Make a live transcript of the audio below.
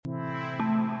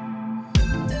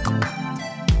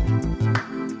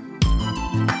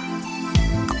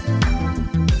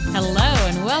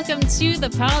Welcome to the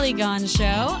Polygon Show.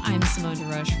 I'm Simone de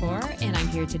Rochefort, and I'm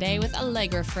here today with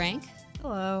Allegra Frank.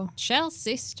 Hello.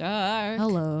 Chelsea Stark.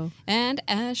 Hello. And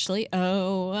Ashley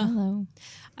O. Hello.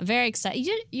 I'm very excited.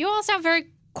 You all sound very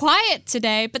quiet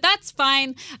today, but that's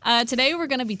fine. Today we're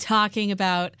going to be talking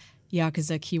about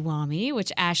Yakuza Kiwami,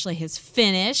 which Ashley has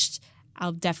finished.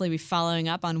 I'll definitely be following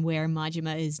up on where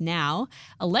Majima is now.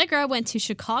 Allegra went to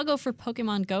Chicago for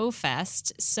Pokémon Go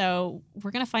Fest, so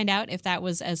we're going to find out if that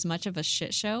was as much of a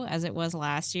shit show as it was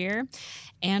last year.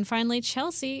 And finally,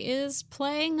 Chelsea is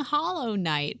playing Hollow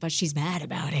Knight, but she's mad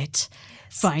about it.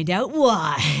 Find out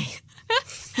why.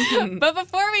 But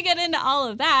before we get into all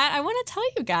of that, I want to tell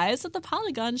you guys that the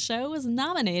Polygon Show was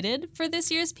nominated for this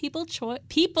year's People's Choice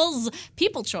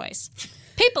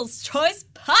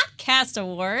Podcast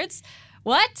Awards.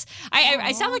 What?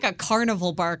 I sound like a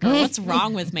carnival barker. What's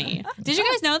wrong with me? Did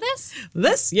you guys know this?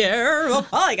 This year, the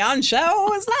Polygon Show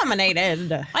was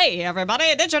nominated. Hey,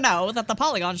 everybody. Did you know that the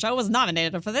Polygon Show was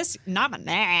nominated for this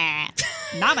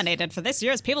nominated for this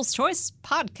year's People's Choice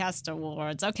Podcast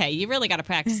Awards? Okay, you really got to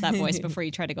practice that voice before you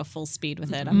try to go full speed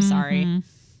with it. I'm sorry.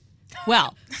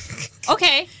 Well,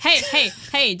 okay.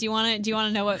 Hey, do you want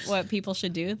to know what people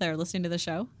should do that are listening to the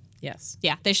show? Yes.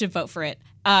 Yeah, they should vote for it.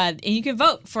 And you can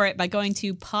vote for it by going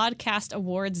to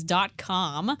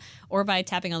podcastawards.com or by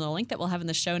tapping on the link that we'll have in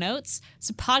the show notes.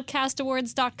 So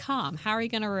podcastawards.com. How are you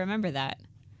going to remember that?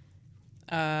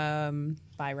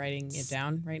 By writing it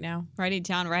down right now. Write it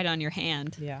down right on your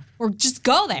hand. Yeah. Or just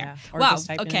go there. Yeah. Or wow. just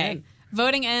type it in.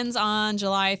 Voting ends on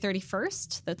July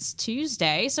 31st. That's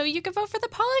Tuesday. So you can vote for the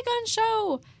Polygon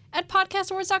Show at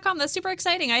podcastawards.com. That's super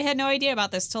exciting. I had no idea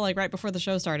about this till right before the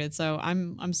show started, so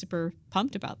I'm super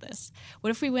pumped about this. What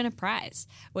if we win a prize?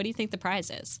 What do you think the prize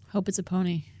is? Hope it's a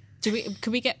pony.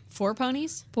 Could we get 4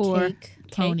 ponies? 4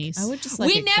 ponies. I would just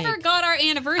like we never cake. got our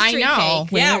anniversary I know.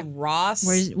 cake. Yeah, Ross.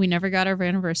 We never got our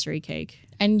anniversary cake.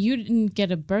 And you didn't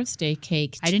get a birthday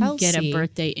cake, I didn't get a Chelsea.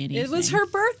 birthday anything. It was her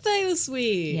birthday this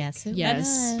week. Yes, it Yes.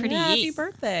 was. Pretty Happy yeet.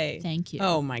 birthday. Thank you.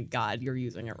 Oh my God, you're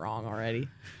using it wrong already.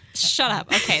 Shut up.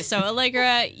 Okay, so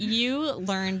Allegra, you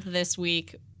learned this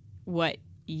week what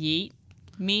yeet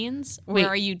means? Or Wait.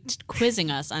 are you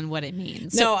quizzing us on what it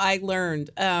means? No, I learned.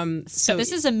 So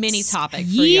this is a mini topic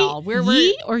for Yeet- y'all. We're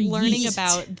yeet or learning yeet?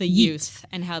 about the Yeet. youth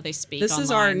and how they speak This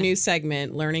is our online. new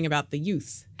segment, learning about the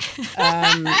youth.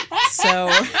 So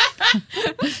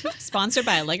Sponsored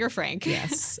by Allegra Frank.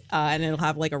 yes, and it'll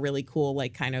have like a really cool,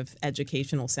 like kind of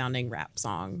educational sounding rap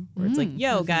song where it's like,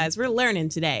 "Yo, guys, we're learning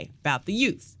today about the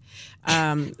youth."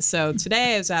 So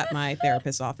today I was at my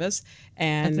therapist's office, That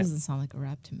and doesn't sound like a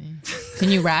rap to me. Can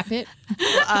you rap it?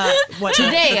 what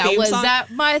Today the I theme was song?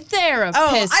 at my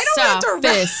therapist's I don't have to rap.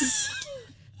 office.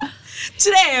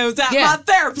 Today I was at Yeah. my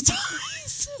therapist's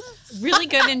office. Really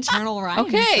good internal rhymes.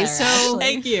 Okay, there, so- actually.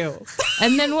 Thank you.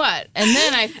 And then what? And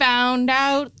then I found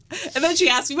out And then she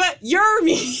asked me what your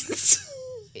means.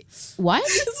 what?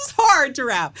 This is hard to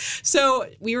rap. So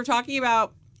we were talking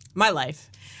about my life.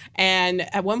 And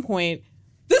at one point,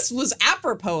 this was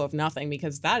apropos of nothing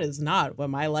because that is not what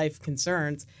my life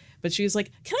concerns. But she was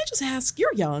like, "Can I just ask,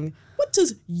 you're young, what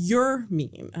does your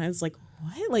mean?" And I was like,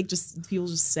 "What? Like just people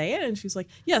just say it?" And she's like,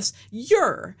 "Yes,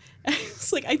 your." And I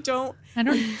was like, I don't I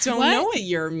don't know what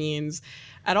your means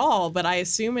at all, but I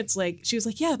assume it's like, she was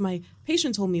like, "Yeah, my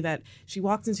patient told me that she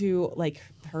walked into like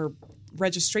her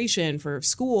registration for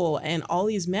school and all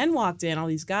these men walked in, all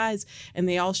these guys, and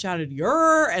they all shouted,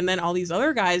 'You're,' and then all these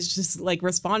other guys just like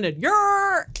responded,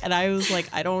 'You're,' and I was like,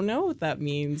 I don't know what that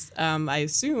means. I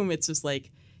assume it's just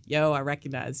like, yo, I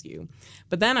recognize you.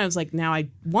 But then I was like, now I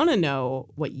want to know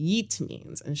what yeet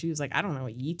means. And she was like, I don't know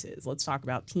what yeet is. Let's talk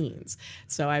about teens.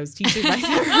 So I was teaching my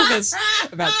therapist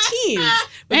about teens.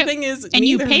 But the thing is, And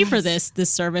you neither pay of for us- this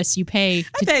service. You pay.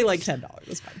 I pay like $10.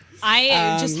 It's fine.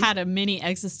 I just had a mini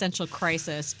existential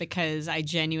crisis because I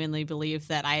genuinely believed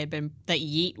that that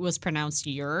yeet was pronounced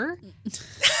your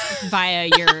via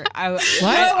your. No, I'm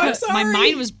sorry. My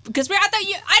mind was because I didn't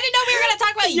know we were going to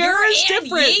talk about Your is and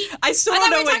different. yeet. I still I don't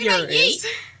thought know we were what talking your about is.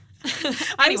 I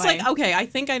was Anyway. like, okay, I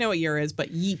think I know what your is,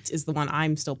 but yeet is the one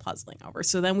I'm still puzzling over.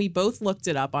 So then we both looked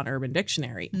it up on Urban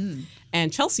Dictionary,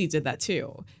 and Chelsea did that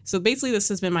too. So basically, this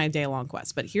has been my day-long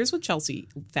quest. But here's what Chelsea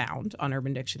found on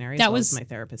Urban Dictionary, as well as my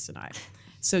therapist and I.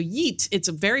 So yeet, it's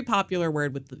a very popular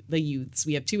word with the youths.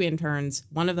 We have 2 interns.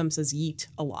 One of them says yeet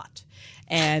a lot.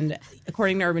 And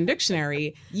according to Urban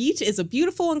Dictionary, yeet is a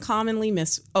beautiful and commonly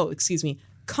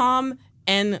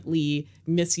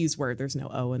misused word. There's no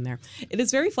O in there. It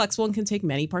is very flexible and can take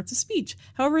many parts of speech.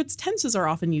 However, its tenses are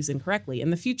often used incorrectly. In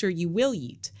the future, you will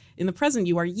yeet. In the present,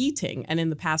 you are yeeting. And in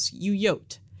the past, you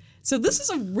yote. So this is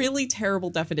a really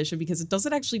terrible definition because it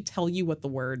doesn't actually tell you what the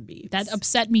word means. That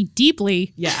upset me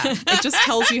deeply. Yeah, it just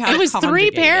tells you how It to was 3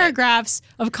 conjugate it. paragraphs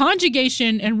of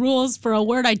conjugation and rules for a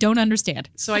word I don't understand.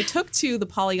 So I took to the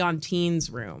Polygon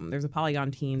Teens room. There's a Polygon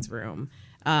Teens room,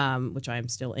 which I am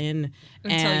still in.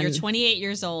 Until you're And 28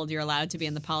 years old, you're allowed to be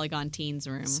in the Polygon Teens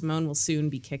room. Simone will soon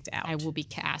be kicked out. I will be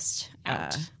cast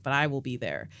out. But I will be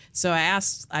there. So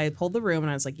I pulled the room and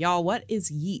I was like, y'all, what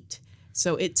is Yeet?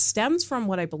 So it stems from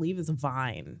what I believe is a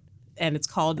vine, and it's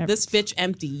called This Bitch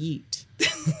Empty Yeet.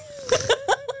 And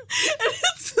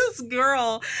it's this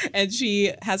girl, and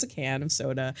she has a can of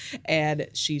soda, and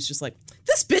she's just like,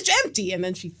 this bitch empty, and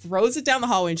then she throws it down the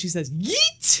hallway and she says,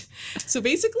 Yeet! So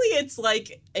basically it's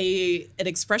like an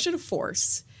expression of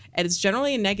force, and it's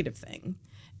generally a negative thing.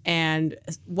 And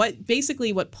what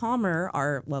Palmer,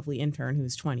 our lovely intern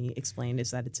who's 20, explained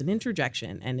is that it's an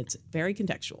interjection and it's very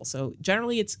contextual. So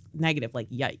generally it's negative, like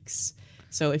yikes.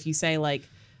 So if you say like,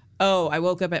 oh, I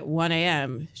woke up at 1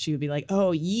 a.m., she would be like,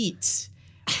 oh, yeet.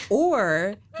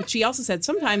 Or, but she also said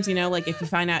sometimes, like if you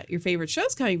find out your favorite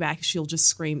show's coming back, she'll just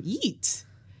scream, yeet.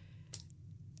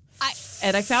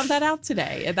 And I found that out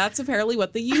today, and that's apparently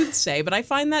what the youth say, but I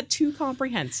find that too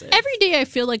comprehensive. Every day I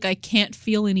feel like I can't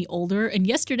feel any older, and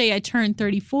yesterday I turned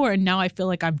 34, and now I feel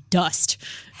like I'm dust.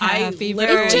 Happy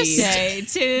literally- birthday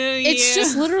to you. It's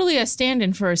just literally a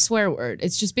stand-in for a swear word.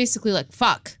 It's just basically like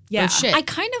fuck Yeah. or shit. I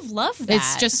kind of love that.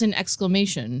 It's just an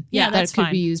exclamation. Yeah, that that's could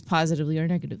fine. be used positively or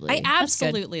negatively. I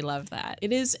absolutely love that.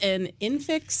 It is an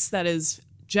infix that is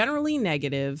generally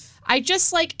negative. I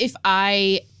just like if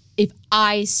I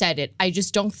said it, I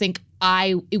just don't think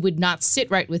it would not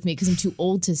sit right with me because I'm too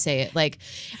old to say it. Like,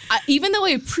 even though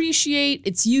I appreciate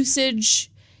its usage,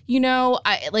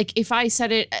 if I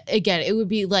said it again, it would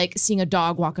be like seeing a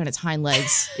dog walk on its hind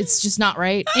legs. It's just not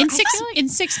right. In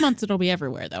 6 months, it'll be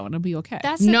everywhere, though, and it'll be okay.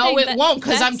 That's the No, thing, it won't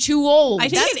because I'm too old. I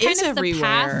think That's it kind is of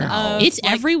everywhere. the path of It's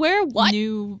everywhere? What?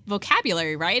 new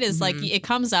vocabulary, right? Is like it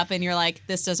comes up and you're like,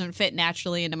 this doesn't fit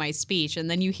naturally into my speech, and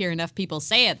then you hear enough people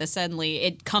say it that suddenly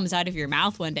it comes out of your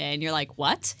mouth one day, and you're like,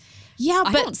 what? yeah,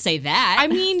 I but don't say that. I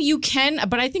mean, you can,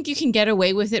 but I think you can get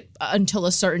away with it until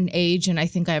a certain age, and I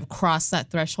think I have crossed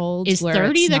that threshold. Is where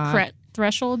 30 it's the not. correct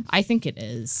threshold? I think it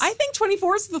is. I think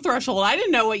 24 is the threshold. I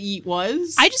didn't know what yeet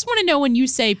was. I just want to know when you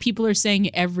say people are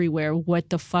saying everywhere, what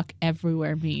the fuck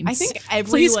everywhere means. I think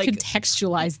every Please like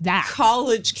contextualize that.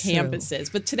 college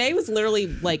campuses. But today was literally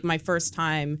like my first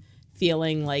time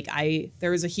feeling like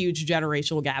there was a huge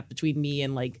generational gap between me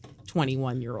and like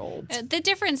 21-year-olds. The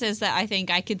difference is that I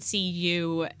think I could see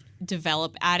you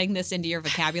adding this into your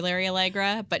vocabulary,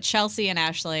 Allegra, but Chelsea and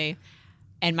Ashley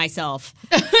and myself.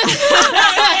 Ouch.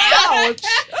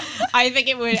 I think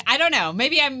it would. I don't know.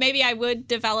 Maybe I would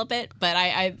develop it, but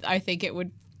I think it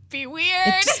would be weird.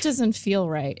 It just doesn't feel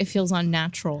right. It feels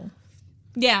unnatural.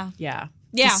 Yeah. Yeah.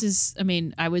 Yeah. This is,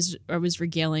 I was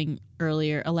regaling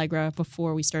earlier, Allegra,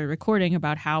 before we started recording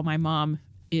about how my mom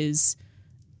is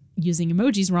using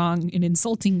emojis wrong in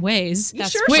insulting ways. You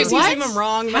sure Wait, she's what? using them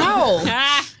wrong? How?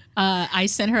 I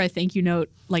sent her a thank you note,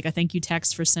 like a thank you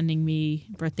text for sending me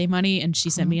birthday money, and she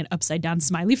sent me an upside down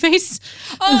smiley face.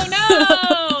 Oh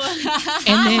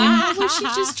no. And then Would she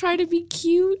just try to be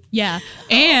cute? yeah,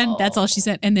 and that's all she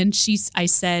sent. And then I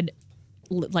said,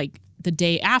 like the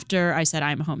day after, I said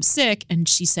I'm homesick, and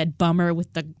she said bummer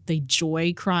with the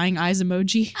joy crying eyes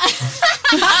emoji.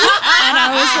 And I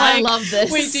was like, I love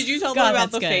this. Wait, did you tell God, them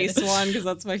about that's the good. face one? Because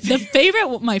that's my the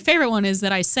favorite. my favorite one is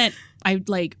that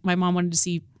my mom wanted to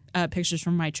see pictures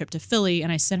from my trip to Philly,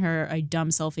 and I sent her a dumb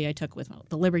selfie I took with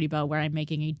the Liberty Bell where I'm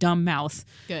making a dumb mouth,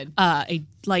 Good. a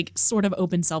like sort of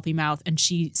open selfie mouth, and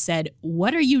she said,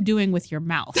 "What are you doing with your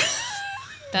mouth?"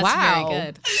 That's Wow. very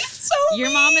good. So Your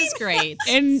mom is great.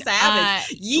 And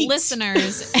savage. Yeet.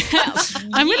 Listeners,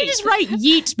 I'm gonna just write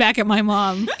yeet back at my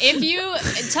mom. if you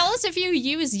tell us if you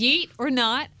use Yeet or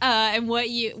not, and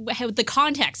the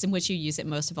context in which you use it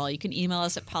most of all, you can email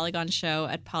us at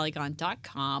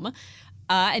polygonshow@polygon.com.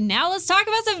 And now let's talk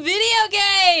about some video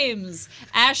games.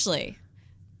 Ashley,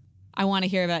 I want to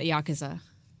hear about Yakuza.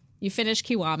 You finished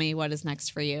Kiwami. What is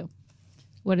next for you?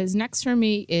 What is next for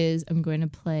me is I'm going to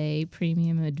play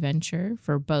Premium Adventure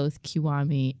for both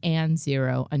Kiwami and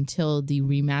Zero until the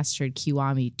remastered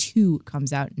Kiwami 2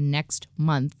 comes out next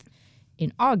month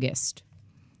in August.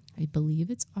 I believe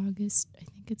it's August. I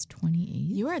think it's 28th.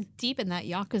 You are deep in that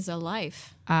Yakuza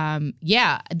life.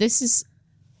 Yeah, this is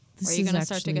Are you going to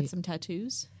start to actually- get some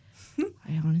tattoos?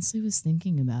 I honestly was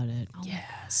thinking about it.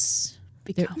 Yes.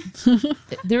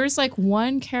 There is like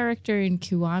one character in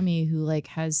Kiwami who like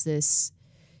has this.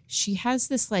 She has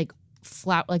this like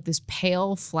flower, like this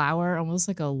pale flower, almost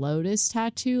like a lotus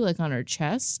tattoo, like on her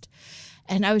chest.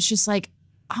 And I was just like,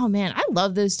 oh man, I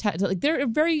love those tattoos. Like they're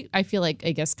very, I feel like,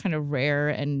 I guess, kind of rare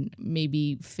and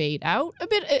maybe fade out a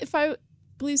bit if I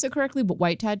believe so correctly. But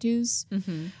white tattoos,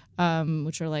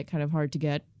 which are like kind of hard to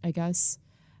get, I guess,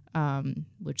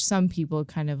 which some people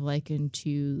kind of liken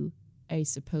to, I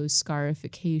suppose,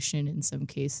 scarification in some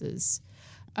cases.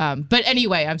 But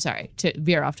anyway, I'm sorry to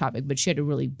veer off topic, but she had a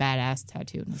really badass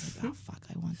tattoo, and I was like, oh fuck,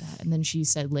 I want that. And then she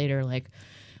said later, like,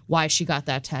 why she got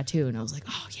that tattoo, and I was like,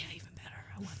 oh yeah, even better,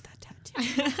 I want that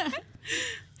tattoo.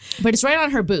 But it's right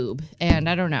on her boob, and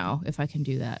I don't know if I can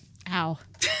do that. Ow.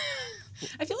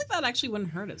 I feel like that actually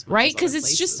wouldn't hurt as much. Right? Because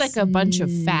it's just like a bunch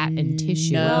of fat and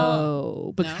tissue.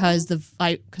 No, because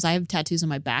because I have tattoos on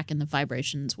my back, and the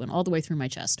vibrations went all the way through my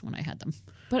chest when I had them.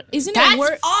 But isn't That's it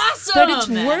worse? awesome. But it's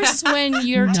worse when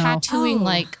you're No. tattooing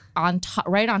like on top,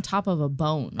 right on top of a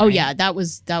bone. Oh right? yeah, that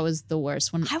was the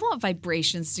worst one. I want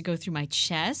vibrations to go through my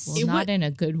chest. Well, not in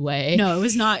a good way. No, it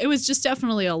was not. It was just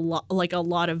definitely a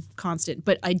lot of constant.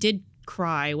 But I did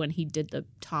cry when he did the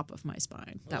top of my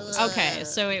spine. That was Okay,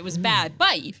 so it was bad.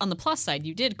 But on the plus side,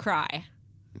 you did cry.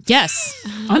 yes.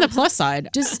 On the plus side,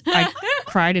 I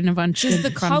cried in a bunch. Does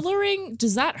the coloring,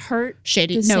 does that hurt?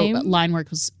 shading? the No, same? but line work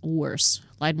was worse.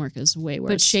 Line work is way worse.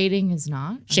 But shading is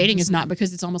not? shading is not,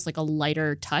 because it's almost like a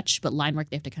lighter touch. But line work,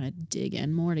 they have to kind of dig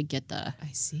in more to get the I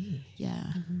see.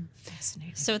 yeah.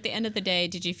 Fascinating. So at the end of the day,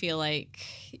 did you feel like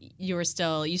you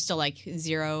still like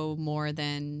Zero more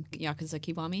than Yakuza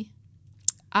Kiwami?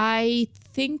 I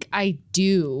think I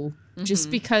do.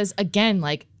 Just because, again,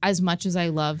 like, as much as I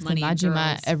love Money the and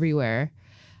Majima girls. everywhere,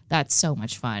 that's so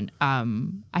much fun.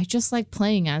 I just like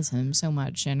playing as him so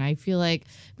much. And I feel like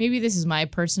maybe this is my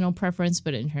personal preference,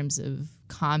 but in terms of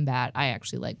combat, I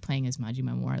actually like playing as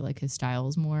Majima more. I like his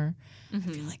styles more. I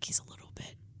feel like he's a little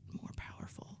bit more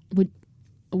powerful.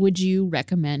 Would you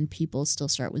recommend people still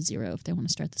start with Zero if they want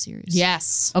to start the series?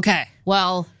 Yes. Okay.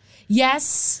 Well,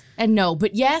 yes and no,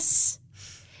 but yes.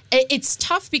 It's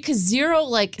tough because Zero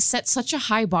like set such a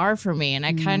high bar for me, and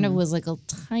I kind of was like a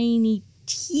tiny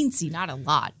teensy, not a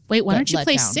lot. Wait, why but don't you let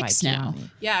play down by 6 now? Kiwami.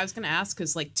 Yeah, I was going to ask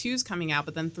because like 2's coming out,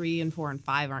 but then 3 and 4 and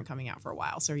 5 aren't coming out for a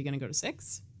while. So are you going to go to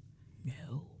 6?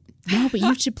 No, but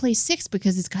you should play 6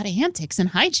 because it's got antics and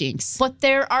hijinks. But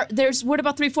there's what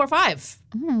about 3, 4, 5?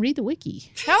 I'm gonna read the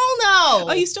wiki. Hell no.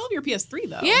 Oh, you still have your PS3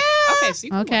 though. Yeah. Okay, so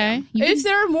you can play Okay. them. If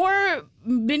there are more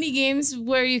mini games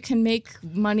where you can make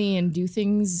money and do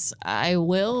things, I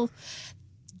will.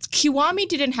 Kiwami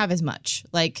didn't have as much.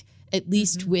 Like, at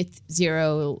least with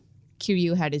Zero,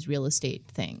 Kiryu had his real estate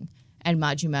thing, and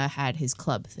Majima had his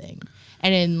club thing.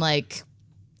 And in, like,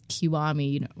 Kiwami,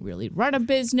 you don't really run a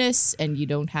business, and you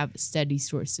don't have a steady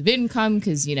source of income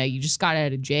because, you know, you just got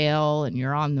out of jail and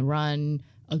you're on the run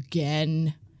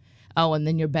again. Oh, and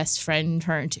then your best friend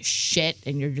turned to shit,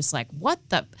 and you're just like, what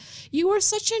the? You were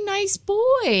such a nice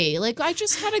boy. Like, I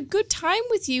just had a good time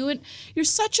with you, and you're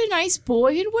such a nice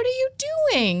boy, and what are you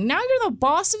doing? Now you're the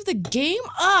boss of the game?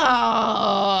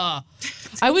 I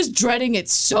was dreading it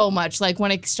so much. Like,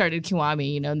 when I started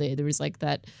Kiwami, you know, there was like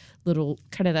that little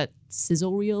kind of that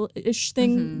sizzle reel-ish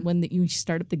thing when you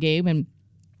start up the game, and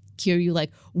Kiryu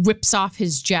like rips off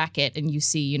his jacket, and you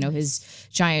see, you know, his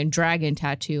giant dragon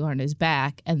tattoo on his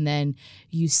back, and then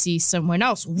you see someone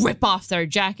else rip off their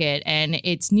jacket, and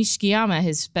it's Nishikiyama,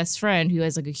 his best friend, who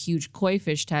has like a huge koi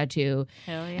fish tattoo.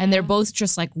 Hell yeah. And they're both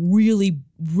just like really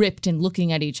ripped and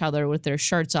looking at each other with their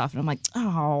shirts off, and I'm like,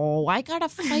 oh, I gotta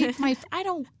fight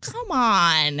come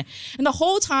on. And the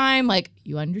whole time, like,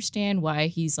 you understand why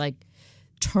he's like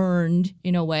turned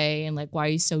in a way, and like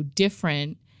why he's so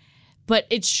different. But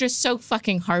it's just so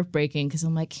fucking heartbreaking because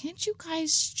I'm like, can't you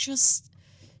guys just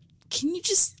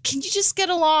get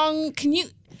along? Can you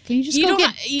just go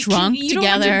get drunk you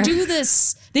together? don't have to do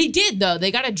this. They did though.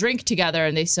 They got a drink together,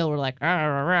 and they still were like, "Arr,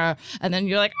 arr, arr." And then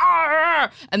you're like, "Arr,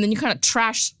 arr," and then you kind of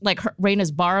trash like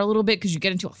Reina's bar a little bit because you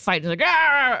get into a fight. And it's like,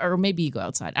 "Arr," or maybe you go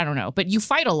outside. I don't know, but you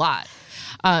fight a lot.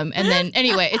 And then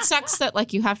anyway, it sucks that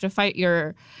like you have to fight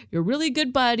your really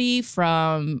good buddy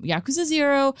from Yakuza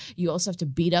 0. You also have to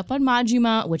beat up on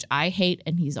Majima, which I hate,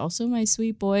 and he's also my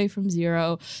sweet boy from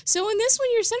 0. So in this one,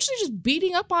 you're essentially just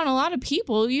beating up on a lot of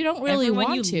people you don't really Everyone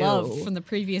want you to. love from the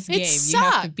previous It game, you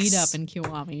have to beat sucks. up in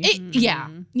Kiwami. Yeah,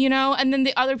 you know, and then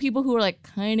the other people who are like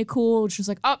kind of cool, it's just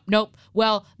like, oh, nope,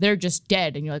 well, they're just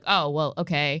dead. And you're like, oh, well,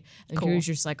 okay. And Cool. Kiryu's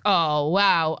just like, oh,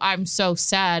 wow, I'm so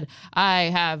sad. I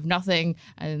have nothing.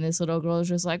 And then this little girl is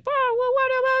just like, oh, well,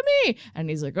 what about me? And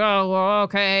he's like, oh, well,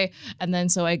 okay. And then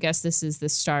so I guess this is the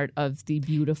start of the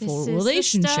beautiful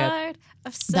relationship Start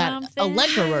of that something.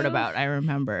 Allegra wrote about, I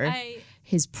remember.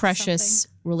 His precious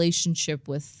relationship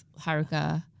with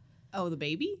Haruka, Oh, the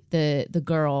baby? the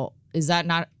girl is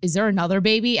there another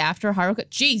baby after Haruka?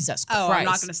 Jesus Christ. Oh, I'm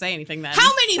not going to say anything then.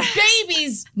 How many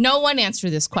babies? No one answer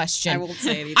this question. I won't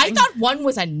say anything. I thought one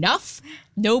was enough.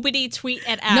 Nobody tweet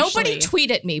at Ashley. Nobody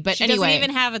tweet at me, but She anyway. doesn't even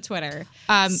have a Twitter.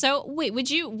 So wait, would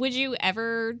you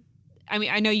ever? I mean,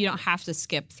 I know you don't have to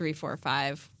skip 3, 4,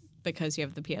 5 because you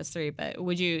have the PS3, but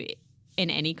would you, in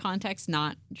any context,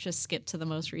 not just skip to the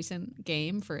most recent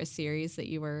game for a series that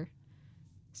you were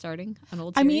starting, an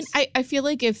old series? I mean, I feel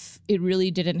like if it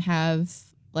really didn't have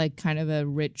like kind of a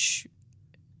rich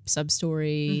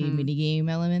sub-story minigame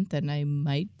element, then I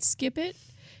might skip it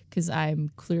because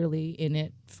I'm clearly in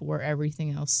it for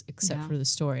everything else except for the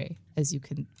story, as you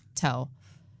can tell.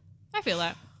 I feel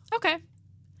that. Okay.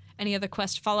 Any other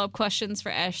follow-up questions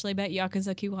for Ashley about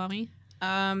Yakuza Kiwami?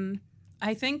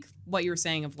 I think what you were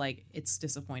saying of like it's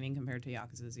disappointing compared to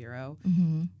Yakuza 0.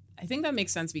 I think that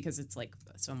makes sense because it's like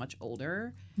so much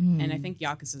older, and I think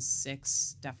Yakuza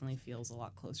 6 definitely feels a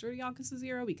lot closer to Yakuza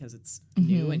 0 because it's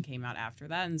new and came out after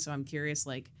that. And so I'm curious,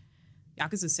 like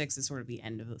Yakuza 6 is sort of the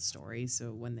end of the story.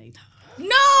 So when they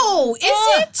No, is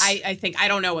it? I think I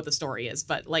don't know what the story is,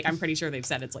 but like I'm pretty sure they've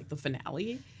said it's like the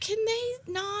finale. Can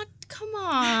they not? Come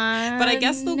on. But I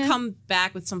guess they'll come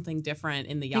back with something different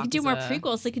in the Yakuza. They could do more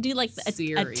prequels. They could do like a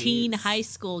teen high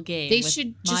school game. They with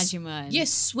should just Majima and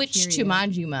switch to Kiryu.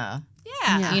 Majima.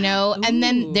 Yeah. You know, and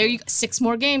then Ooh. there you go, 6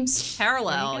 more games.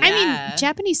 Parallel. I mean,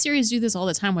 Japanese series do this all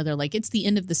the time where they're like, it's the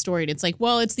end of the story. And it's like,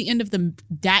 well, it's the end of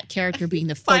that character being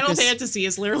the focus. Final Fantasy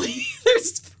is literally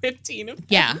there's 15 of them.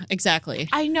 Yeah, exactly.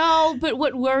 I know, but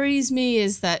what worries me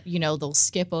is that, you know, they'll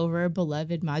skip over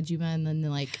beloved Majima and then they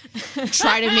like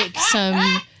try to make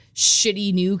some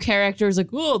shitty new characters like,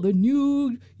 oh, the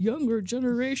new younger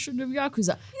generation of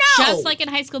Yakuza. No! Just like in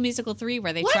High School Musical 3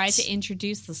 where they What? tried to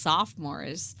introduce the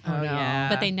sophomores. Oh, no. Yeah.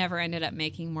 But they never ended up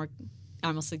making more, I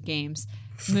almost said games,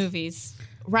 movies.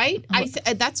 Right?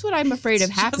 That's what I'm afraid of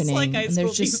happening. Just like High And School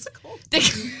there's just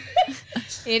Musical.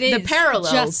 It is. The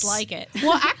parallels. Just like it.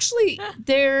 Well, actually,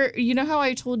 you know how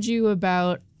I told you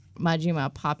about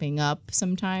Majima popping up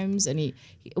sometimes, and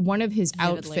one of his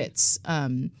Vividly. outfits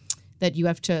that you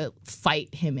have to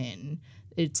fight him in.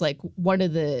 It's like one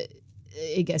of the,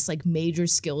 I guess, like major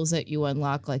skills that you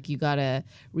unlock. Like you gotta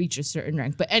reach a certain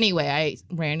rank. But anyway, I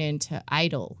ran into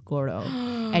Idol Goro,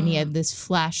 and he had this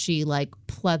flashy like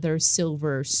pleather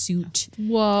silver suit.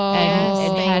 Whoa.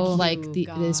 And it had Oh, like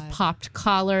this God. popped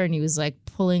collar, and he was like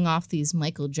pulling off these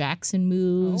Michael Jackson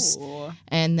moves. Oh.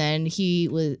 And then he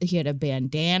had a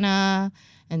bandana,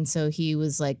 and so he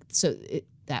was like,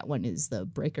 that one is the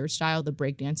breaker style, the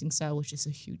breakdancing style, which is a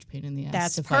huge pain in the ass.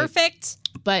 That's to fight. perfect.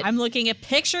 But I'm looking at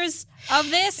pictures of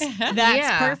this. That's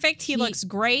Yeah. perfect. He looks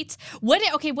great. What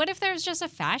if there's just a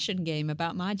fashion game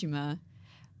about Majima?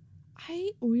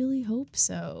 I really hope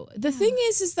so. The thing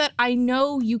is that I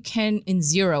know you can, in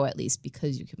 0 at least,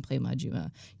 because you can play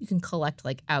Majima, you can collect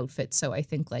like outfits. So I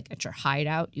think like at your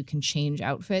hideout, you can change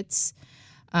outfits.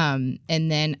 And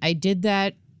then I did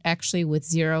that actually with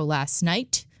 0 last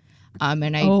night.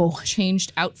 And I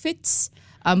changed outfits.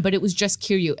 But it was just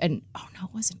Kiryu. And oh no,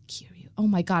 it wasn't Kiryu. Oh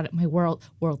my God, my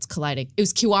world's colliding. It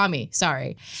was Kiwami,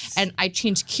 sorry. And I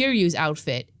changed Kiryu's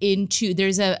outfit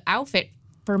there's an outfit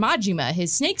for Majima,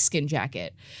 his snakeskin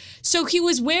jacket. So he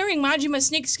was wearing Majima's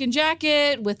snakeskin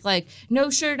jacket with like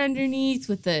no shirt underneath,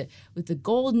 with the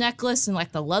gold necklace and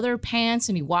like the leather pants,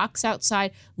 and he walks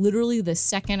outside. Literally the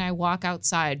second I walk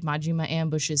outside, Majima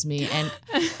ambushes me, and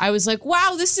I was like,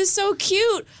 wow, this is so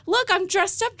cute. Look, I'm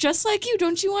dressed up just like you.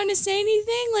 Don't you want to say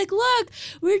anything? Like, look,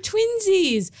 we're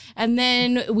twinsies. And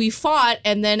then we fought,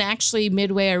 and then actually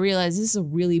midway I realized this is a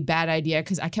really bad idea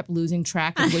because I kept losing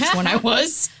track of which one I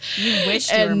was. You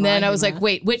wish you were And then I was Majima. like,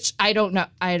 wait, which? I don't know.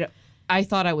 I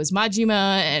thought I was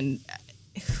Majima, and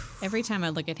Every time I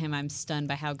look at him, I'm stunned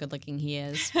by how good looking he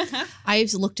is. I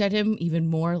looked at him even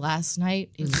more last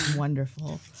night. It was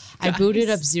wonderful. I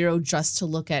booted up 0 just to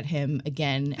look at him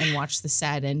again and watch the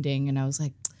sad ending, and I was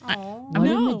like, what a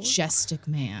know. majestic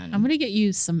man. I'm going to get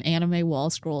you some anime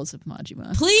wall scrolls of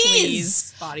Majima.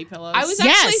 Please. Body pillows. I was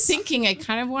actually Yes. thinking I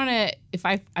kind of want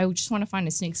to, I would just want to find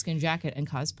a snakeskin jacket and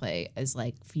cosplay as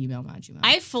like female Majima.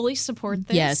 I fully support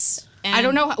this. Yes. And I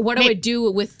don't know what I would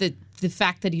do with the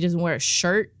fact that he doesn't wear a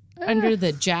shirt under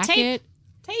the jacket.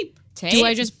 tape. Tape. Do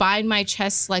I just bind my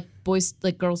chest like boys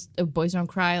don't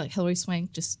cry, like Hillary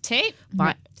Swank? Just tape?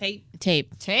 Tape.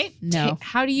 Tape. Tape? No.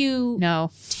 how do you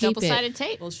No. tape it? Double-sided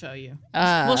tape? We'll show you.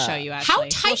 We'll show you, actually. How We'll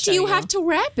tight show do you have to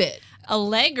wrap it?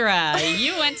 Allegra,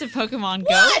 you went to Pokemon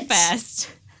Go What?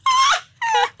 Fest.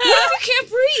 What if you can't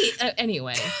breathe?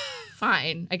 Anyway,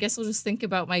 fine. I guess I'll just think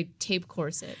about my tape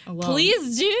corset alone.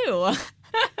 Please do.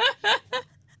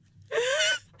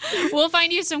 We'll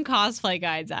find you some cosplay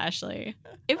guides, Ashley.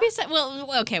 If we said,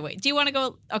 well, okay, wait. Do you want to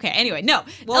go? Okay, anyway, no.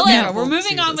 Well, Allegra, no, we're we'll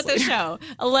moving see on this with the later. show.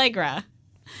 Allegra,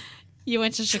 you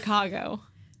went to Chicago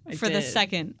for the did.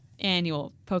 second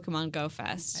annual Pokemon Go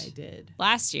Fest. I did.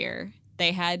 Last year,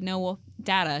 they had no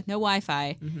data, no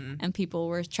Wi-Fi, and people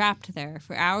were trapped there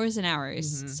for hours and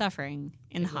hours, suffering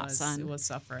in the hot sun. It was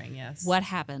suffering, yes. What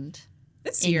happened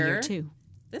This in year, year 2?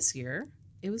 This year,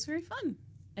 it was very fun.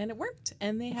 And it worked.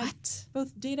 And they had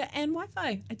both data and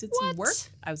Wi-Fi. I did some work.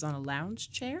 I was on a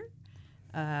lounge chair.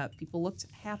 People looked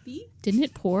happy. Didn't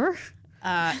it pour?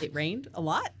 It rained a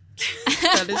lot.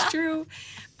 That is true.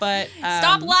 But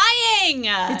Stop lying!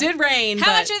 it did rain. How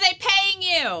but, much are they paying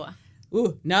you?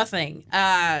 Ooh, nothing.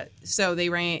 So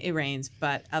it rains.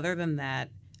 But other than that,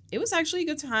 it was actually a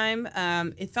good time.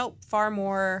 It felt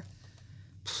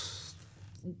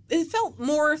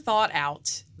more thought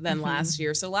out than last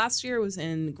year. So last year was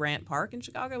in Grant Park in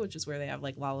Chicago, which is where they have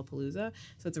like Lollapalooza.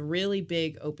 So it's a really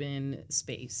big open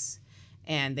space.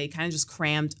 And they kind of just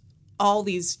crammed all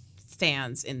these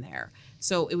fans in there.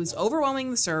 So it was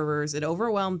overwhelming the servers. It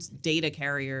overwhelmed data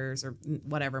carriers or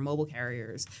whatever, mobile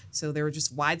carriers. So there were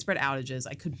just widespread outages.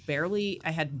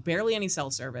 I had barely any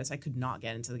cell service. I could not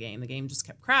get into the game. The game just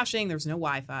kept crashing. There was no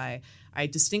Wi-Fi. I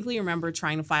distinctly remember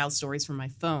trying to file stories from my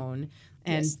phone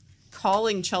and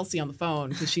calling Chelsea on the phone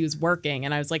because she was working.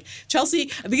 And I was like, Chelsea,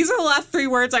 these are the last 3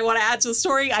 words I want to add to the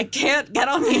story. I can't get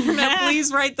on the internet.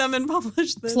 Please write them and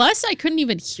publish them. Plus, I couldn't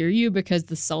even hear you because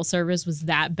the cell service was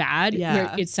that bad.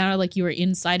 Yeah. It sounded like you were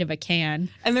inside of a can.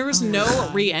 And there was no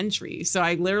re-entry. So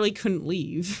I literally couldn't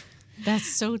leave. That's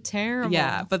so terrible.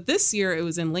 Yeah, but this year it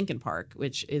was in Lincoln Park,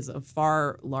 which is a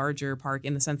far larger park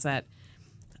in the sense that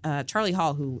Charlie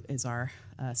Hall, who is our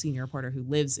senior reporter who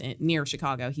lives near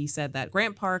Chicago, he said that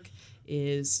Grant Park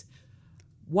is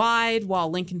wide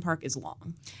while Lincoln Park is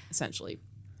long, essentially.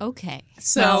 Okay.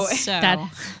 So,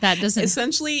 That doesn't.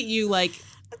 essentially you like,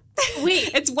 wait,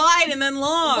 it's wide and then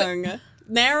long.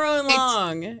 Narrow and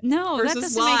long. No, that versus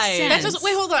doesn't wide. make That sense. doesn't,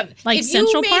 wait, hold on. Like If you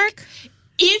Central make- Park?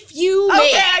 If you Okay,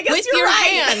 make I guess with you're your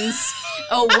right. hands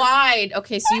a wide,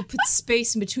 okay, so you put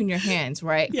space in between your hands,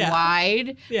 right? Yeah.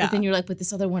 Wide, Yeah. but then you're like, but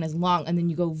this other one is long, and then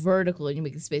you go vertical and you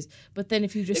make the space. But then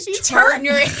if you just If you turn turn-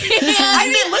 your hand, I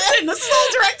mean, listen, this is all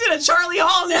directed at Charlie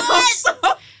Hall now.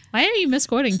 So Why are you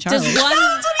misquoting Charlie? Does one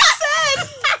that's what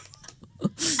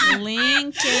he said. Lincoln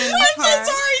I'm so Park?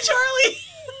 sorry, Charlie.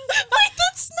 Wait,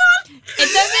 that's not. It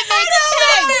doesn't make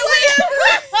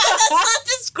sense. That's not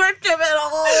descriptive at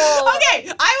all. Okay,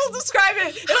 I will describe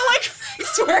it in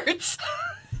like words.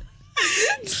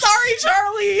 Sorry,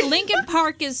 Charlie. Lincoln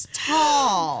Park is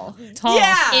tall Tall.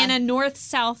 Yeah. in a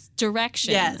north-south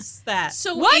direction. Yes, that.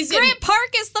 so What is Grant it, Park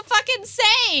is the fucking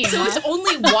same? so it's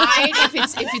only wide if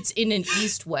it's in an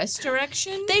east-west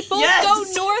direction? They both Yes. go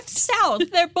north-south.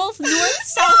 They're both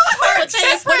north-south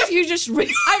parks. What if you just I'm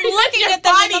looking at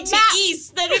them on the map.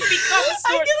 east, then it becomes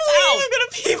I'm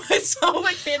gonna pee myself.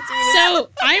 I can't do this. So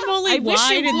I'm only I wish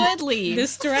wide you in would leave.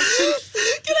 this direction.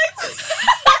 Can I?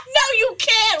 No, you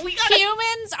can't. We got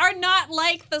Humans are not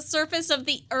like the surface of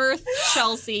the Earth,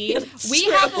 Chelsea. We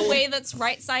have a way that's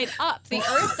right side up. The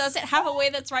Earth doesn't have a way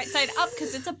that's right side up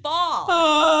because it's a ball.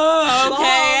 Oh, okay.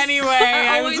 Balls Anyway, are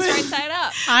I always was right side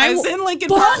up. I was in Lincoln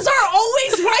Park. balls are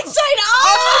always right side up.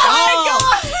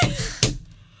 Oh my god!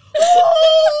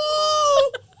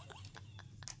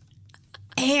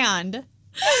 And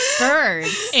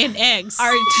birds And eggs.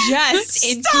 are just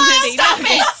infinity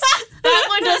numbers. That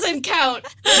one doesn't count.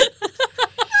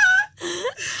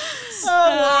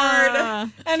 Oh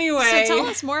Lord. Anyway, So tell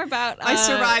us more about. I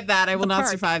survived that. I will not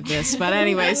park. survive this. But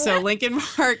anyway, so Lincoln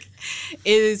Park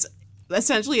is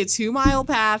essentially a 2-mile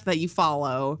path that you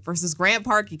follow versus Grant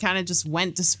Park. You kind of just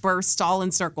went dispersed all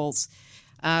in circles.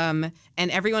 And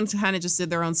everyone kind of just did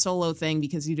their own solo thing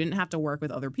because you didn't have to work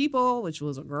with other people, which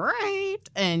was great.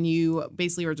 And you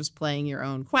basically were just playing your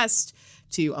own quest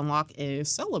to unlock a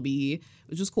Celebi,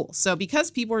 which was cool. So because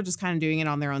people were just kind of doing it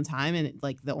on their own time and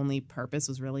like the only purpose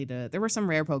was really there were some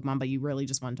rare Pokemon, but you really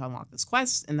just wanted to unlock this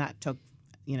quest. And that took,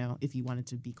 if you wanted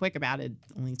to be quick about it,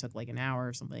 only took like an hour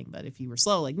or something. But if you were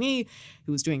slow like me,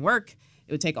 who was doing work,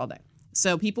 it would take all day.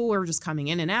 So people were just coming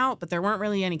in and out, but there weren't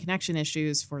really any connection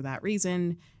issues for that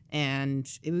reason. And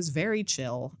it was very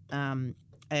chill. I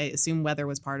assume weather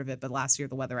was part of it, but last year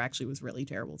the weather actually was really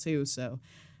terrible too. So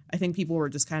I think people were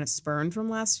just kind of spurned from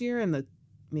last year, and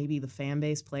maybe the fan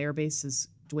base, player base has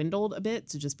dwindled a bit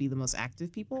to just be the most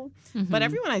active people. But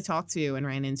everyone I talked to and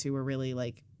ran into were really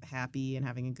like happy and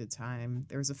having a good time.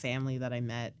 There was a family that I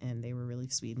met and they were really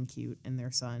sweet and cute, and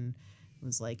their son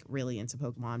was like really into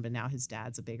Pokemon, but now his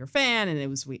dad's a bigger fan, and it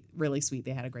was really sweet.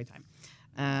 They had a great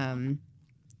time.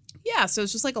 Yeah, so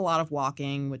it's just like a lot of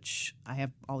walking, which I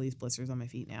have all these blisters on my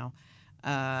feet now.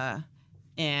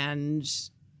 And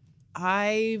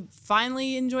I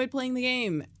finally enjoyed playing the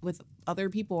game with other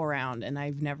people around, and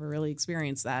I've never really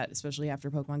experienced that, especially after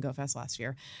Pokemon Go Fest last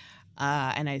year.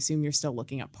 And I assume you're still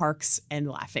looking at parks and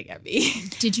laughing at me.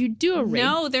 Did you do a raid?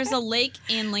 No, there's a lake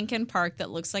in Lincoln Park that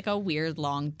looks like a weird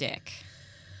long dick.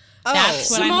 Oh, That's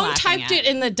what I'm Simone laughing typed at. it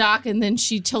in the doc, and then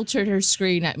she tilted her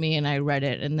screen at me, and I read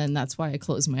it, and then that's why I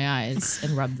closed my eyes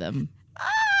and rubbed them.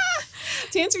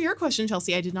 to answer your question,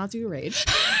 Chelsea, I did not do a raid.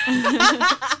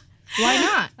 Why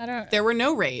not? I don't. There were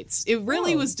no raids. It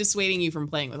really was dissuading you from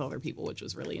playing with other people, which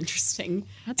was really interesting.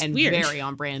 That's and weird. very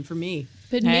on brand for me.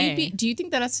 But Hey. maybe, do you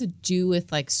think that has to do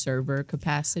with like server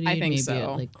capacity? I think maybe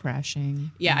so. it, like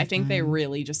crashing. Yeah, all I the think they time?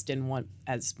 really just didn't want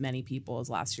as many people as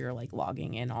last year, like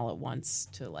logging in all at once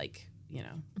to like, you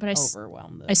know, But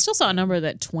overwhelm them. I still saw a number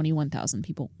that 21,000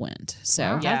 people went. So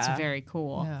Oh, Yeah. that's very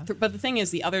cool. Yeah. But the thing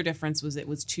is, the other difference was it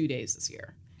was 2 days this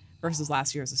year versus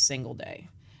last year was a single day.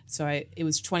 So it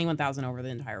was 21,000 over the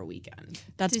entire weekend.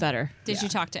 that's better. Did you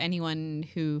talk to anyone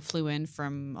who flew in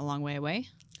from a long way away?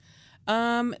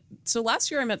 So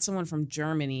last year I met someone from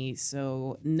Germany.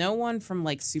 So no one from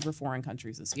like super foreign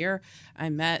countries this year. I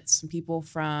met some people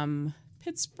from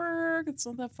Pittsburgh. It's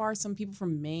not that far. Some people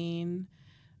from Maine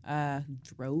who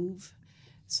drove.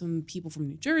 Some people from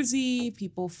New Jersey.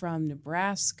 People from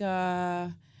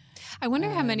Nebraska. I wonder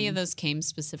how many of those came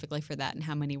specifically for that and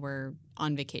how many were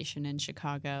on vacation in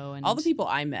Chicago. And All the people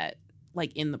I met,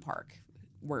 like in the park,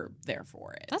 were there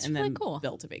for it. That's and really then cool.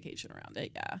 built a vacation around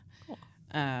it. Yeah. Cool.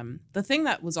 The thing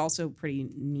that was also pretty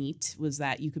neat was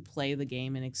that you could play the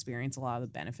game and experience a lot of the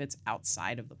benefits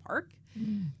outside of the park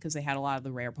because they had a lot of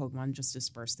the rare Pokemon just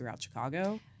dispersed throughout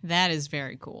Chicago. That is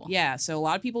very cool. Yeah, so a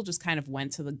lot of people just kind of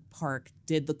went to the park,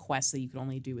 did the quests that you could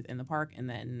only do within the park, and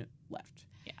then left.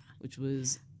 Yeah. Which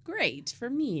was great for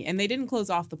me. And they didn't close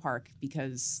off the park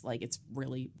because like it's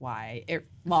really wide,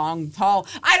 long, tall.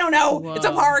 I don't know. It's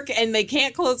a Whoa. park and they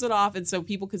can't close it off, and so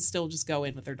people could still just go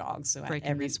in with their dogs. So Breaking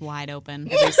every this wide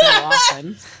open. every so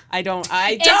often, I don't. Is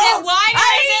it wide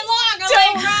or is it long,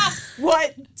 don't Allegra?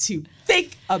 what to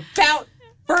think about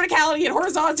verticality and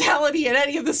horizontality and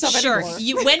any of this stuff Sure.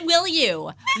 anymore. When will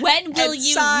you? When will And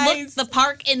you size. look the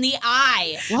park in the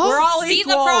eye? We're all See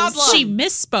the equals. problem. She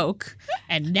misspoke,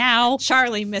 and now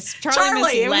Charlie Charlie,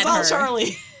 misled it was all her.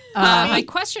 Charlie. My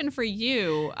question for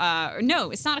you,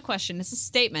 no, it's not a question. It's a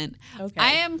statement. Okay.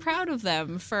 I am proud of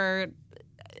them for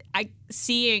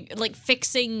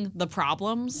fixing the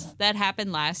problems that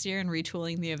happened last year and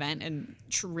retooling the event and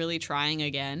really trying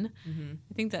again. Mm-hmm.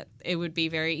 I think that it would be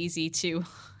very easy to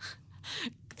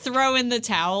throw in the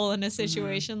towel in a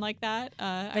situation like that.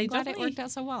 I'm They glad it definitely- worked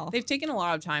out so well. They've taken a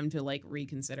lot of time to like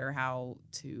reconsider how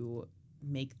to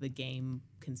make the game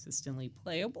consistently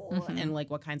playable and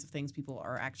like what kinds of things people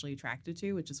are actually attracted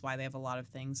to, which is why they have a lot of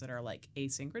things that are like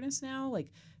asynchronous now, like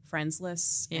friends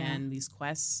lists and these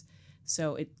quests.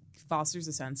 So it fosters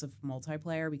a sense of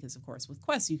multiplayer because, of course, with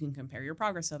quests, you can compare your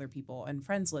progress to other people, and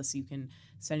friends lists, you can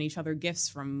send each other gifts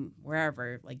from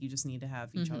wherever. Like, you just need to have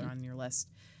each other on your list.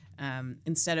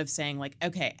 Instead of saying, like,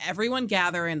 okay, everyone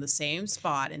gather in the same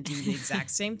spot and do the exact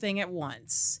same thing at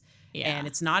once. Yeah. And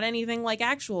it's not anything like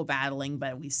actual battling,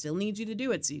 but we still need you to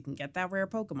do it so you can get that rare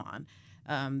Pokemon.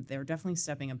 They're definitely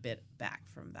stepping a bit back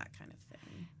from that kind of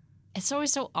thing. It's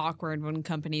always so awkward when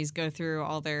companies go through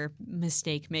all their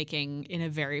mistake making in a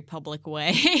very public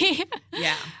way.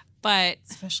 Yeah. But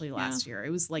Especially last year. It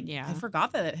was like, Yeah. I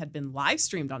forgot that it had been live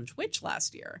streamed on Twitch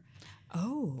last year.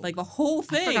 oh, Like the whole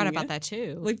thing. I forgot about that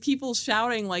too. Like people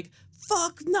shouting like,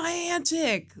 fuck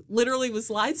Niantic, literally was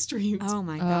live streamed. Oh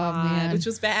my Oh, god. man. Which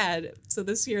was bad. So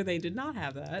this year they did not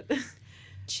have that.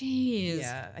 Jeez.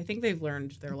 Yeah, I think they've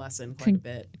learned their lesson quite a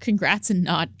bit. congrats and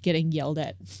not getting yelled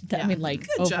at. I Yeah. mean, like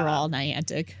Good overall job.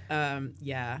 Niantic.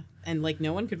 Yeah, and like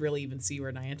no one could really even see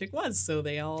where Niantic was, so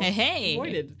they all Hey.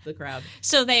 avoided the crowd.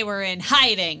 So they were in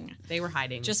hiding. They were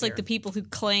hiding, Just like the people who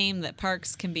claim that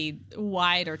parks can be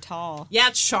wide or tall. Yeah,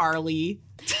 Charlie.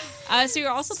 So you're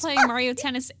also playing Mario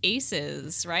Tennis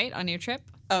Aces, right, on your trip?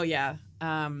 Oh yeah.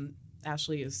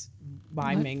 Ashley is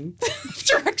miming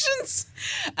directions.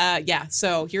 Yeah.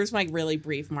 So here's my really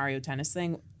brief Mario Tennis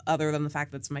thing. Other than the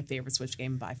fact that it's my favorite Switch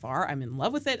game by far, I'm in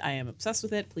love with it. I am obsessed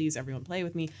with it. Please, everyone, play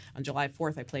with me. On July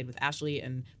 4th, I played with Ashley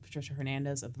and Patricia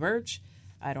Hernandez of The Verge.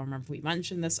 I don't remember if we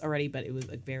mentioned this already, but it was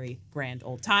a very grand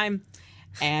old time.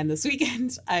 And this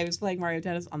weekend, I was playing Mario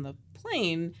Tennis on the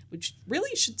plane, which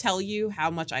really should tell you how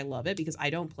much I love it because I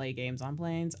don't play games on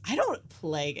planes. I don't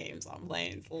play games on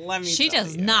planes. Let me She tell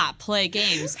does you. not play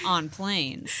games on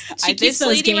planes. She This keeps those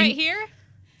lady game- right here,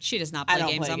 She does not I play don't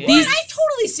games play on games. planes. I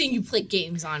totally seen you play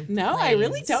games on No, I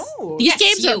really don't. These Yes,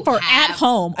 games are you for have. at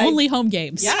home, only home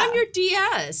games. Yeah. on your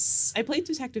DS. I played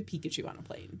Detective Pikachu on a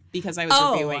plane because I was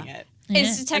Oh. reviewing it.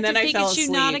 Is And Detective then I fell Pikachu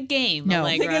not a asleep. game, No.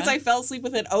 Allegra? Because I fell asleep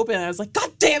with it open and I was like, God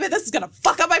damn it, this is going to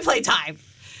fuck up my playtime.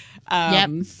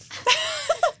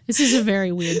 This is a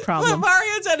very weird But problem.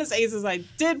 Mario Tennis Aces I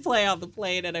did play on the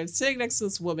plane, and I was sitting next to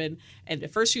this woman, and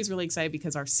at first she was really excited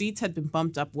because our seats had been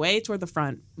bumped up way toward the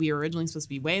front. We were originally supposed to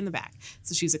be way in the back.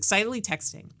 So she was excitedly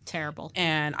texting. Terrible.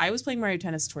 And I was playing Mario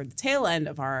Tennis toward the tail end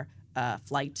of our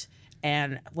flight.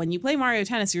 And when you play Mario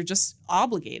Tennis, you're just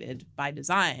obligated by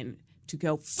design to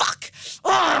go, fuck,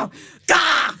 oh,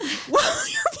 gah, while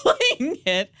you're playing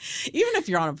it, even if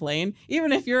you're on a plane,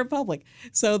 even if you're in public.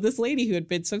 So this lady who had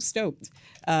been so stoked,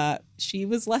 she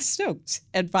was less stoked.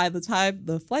 And by the time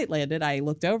the flight landed, I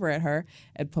looked over at her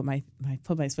and put my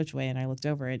Switch away, and I looked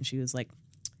over and she was like,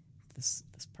 this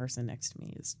person next to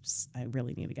me is just, I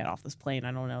really need to get off this plane.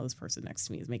 I don't know. This person next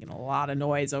to me is making a lot of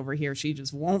noise over here. She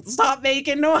just won't stop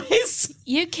making noise.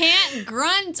 You can't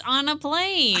grunt on a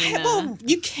plane. Well,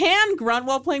 you can grunt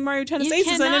while playing Mario Tennis You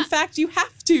Aces, and in cannot. fact, you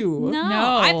have to. No,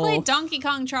 No. I played Donkey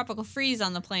Kong Tropical Freeze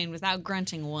on the plane without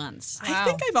grunting once. I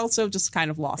think I've also just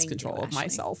kind of lost Thank control you, of Ashley.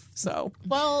 myself. So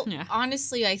Well, Yeah.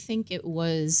 honestly, I think it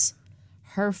was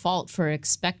her fault for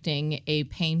expecting a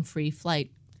pain-free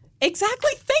flight. exactly,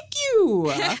 thank you.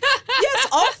 Yes,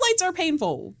 all flights are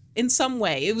painful in some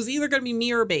way. It was either going to be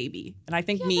me or baby, and I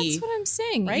think me. That's what I'm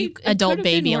saying. right? It Adult could've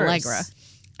been baby worse. Allegra.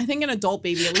 I think an adult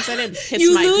baby. At least I didn't piss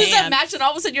You my lose pants. that match, and all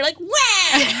of a sudden you're like, wah!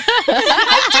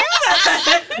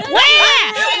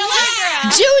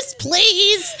 Juice,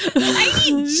 please. I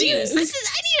need juice. I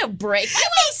need a break. My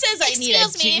mom says I need a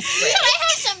juice break. I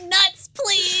have some nuts,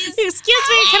 please? Excuse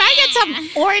me, can I get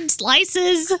some orange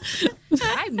slices?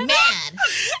 I'm mad.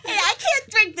 Hey, I can't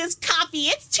drink this coffee.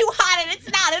 It's too hot and it's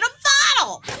not in a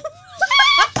bottle.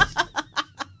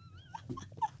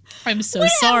 I'm so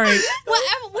sorry. Where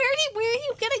are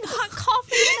you getting hot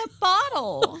coffee in a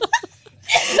bottle?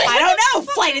 I don't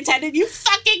know, flight attendant. You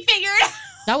fucking figure it out.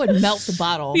 That would melt the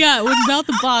bottle. Yeah, it would melt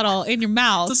the bottle in your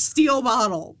mouth. It's a steel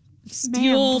bottle.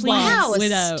 Steel please. bomb Wow,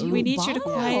 with a a steel We need you to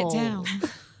quiet bottle. down.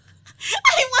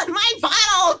 I want my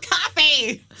bottle of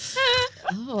coffee.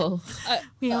 Oh.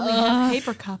 We only have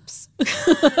paper cups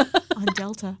on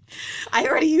Delta. I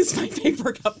already used my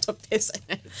paper cup to piss in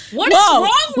it. What is Whoa,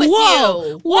 wrong with whoa,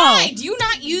 you? whoa. Why? Do you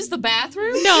not use the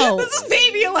bathroom? No. This is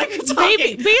baby Allegra talking.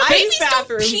 Baby- I Babies use don't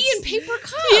bathrooms. pee in paper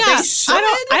cups. Yeah, should.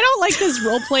 I don't like this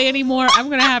role play anymore. I'm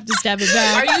gonna have to step it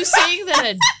back. Are you saying that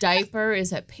a diaper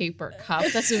is a paper cup?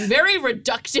 That's a very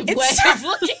reductive way of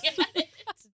looking at it.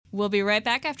 We'll be right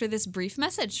back after this brief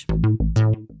message.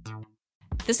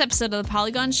 This episode of the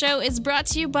Polygon Show is brought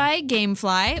to you by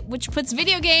Gamefly, which puts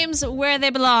video games where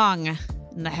they belong,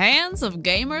 in the hands of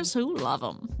gamers who love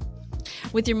them.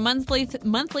 With your monthly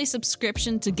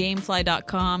subscription to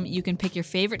Gamefly.com, you can pick your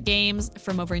favorite games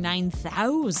from over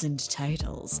 9,000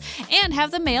 titles and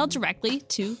have them mailed directly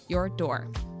to your door.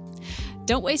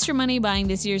 Don't waste your money buying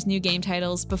this year's new game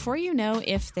titles before you know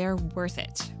if they're worth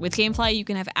it. With Gamefly, you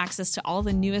can have access to all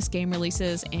the newest game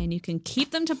releases, and you can keep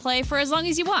them to play for as long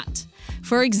as you want.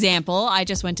 For example, I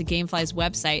just went to Gamefly's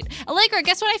website. Allegra,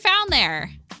 guess what I found there?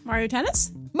 Mario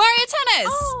Tennis? Mario Tennis!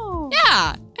 Oh.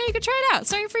 Yeah, and you can try it out.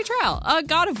 Start your free trial.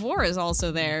 God of War is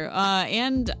also there,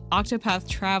 and Octopath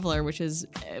Traveler, which is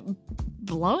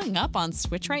blowing up on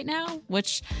Switch right now,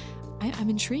 which I'm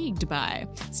intrigued by.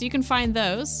 So you can find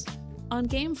those on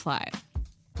Gamefly.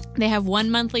 They have 1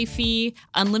 monthly fee,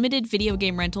 unlimited video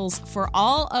game rentals for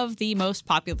all of the most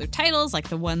popular titles, like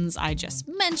the ones I just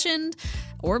mentioned,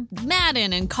 or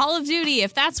Madden and Call of Duty,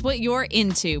 if that's what you're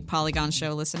into, Polygon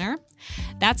Show listener.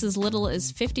 That's as little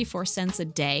as 54 cents a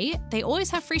day. They always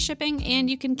have free shipping, and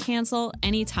you can cancel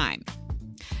anytime.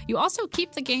 You also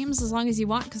keep the games as long as you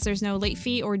want because there's no late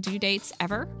fee or due dates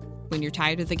ever. When you're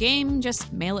tired of the game,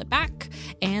 just mail it back,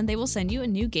 and they will send you a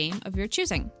new game of your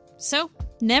choosing. So,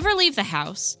 never leave the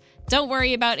house. Don't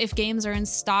worry about if games are in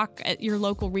stock at your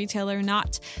local retailer or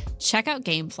not. Check out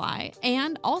Gamefly.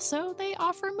 And also, they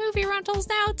offer movie rentals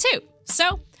now, too.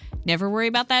 So, never worry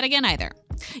about that again either.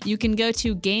 You can go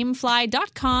to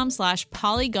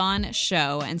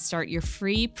gamefly.com/polygonshow and start your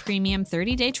free premium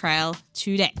 30-day trial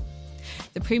today.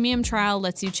 The premium trial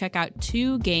lets you check out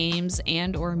 2 games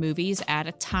and or movies at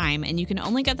a time, and you can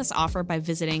only get this offer by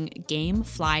visiting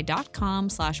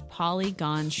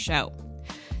gamefly.com/polygonshow.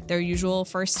 Their usual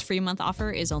first free month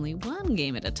offer is only 1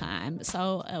 game at a time.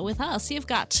 So with us, you've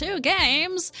got 2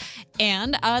 games,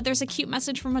 and there's a cute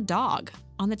message from a dog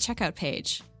on the checkout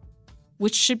page.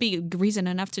 which should be reason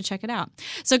enough to check it out.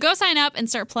 So go sign up and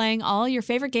start playing all your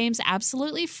favorite games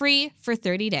absolutely free for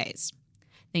 30 days.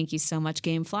 Thank you so much,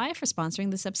 Gamefly, for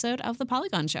sponsoring this episode of The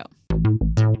Polygon Show.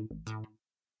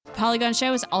 Polygon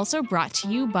Show is also brought to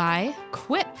you by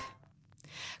Quip.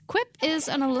 Quip is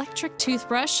an electric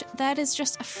toothbrush that is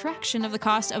just a fraction of the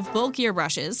cost of bulkier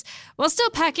brushes, while still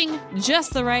packing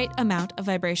just the right amount of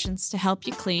vibrations to help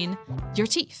you clean your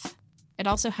teeth. It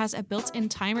also has a built-in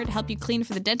timer to help you clean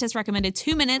for the dentist recommended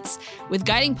 2 minutes with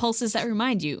guiding pulses that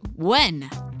remind you when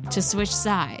to switch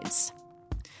sides.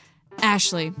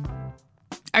 Ashley,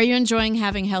 are you enjoying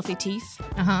having healthy teeth?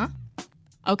 Uh-huh.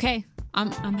 Okay,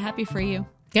 I'm happy for you.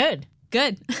 Good.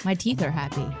 Good. My teeth are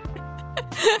happy.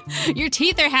 Your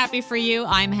teeth are happy for you.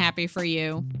 I'm happy for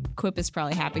you. Quip is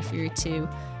probably happy for you too.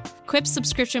 Quip's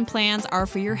subscription plans are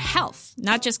for your health,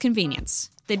 not just convenience.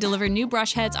 They deliver new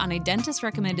brush heads on a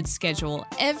dentist-recommended schedule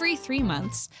every 3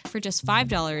 months for just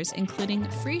 $5, including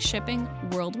free shipping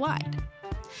worldwide.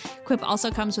 Quip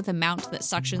also comes with a mount that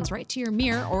suctions right to your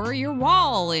mirror or your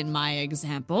wall, in my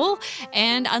example,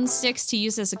 and unsticks to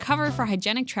use as a cover for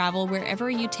hygienic travel wherever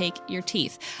you take your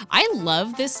teeth. I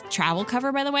love this travel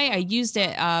cover, by the way. I used it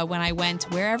when I went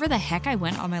wherever the heck I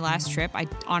went on my last trip. I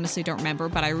honestly don't remember,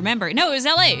 but I remember. No, it was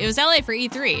LA. It was LA for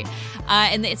E3.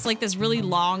 And it's like this really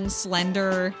long,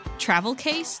 slender travel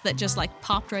case that just like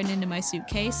popped right into my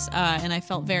suitcase. And I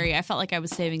felt like I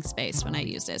was saving space when I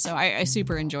used it. So I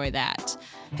super enjoy that.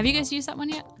 Have you guys used that one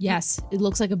yet? Yes. It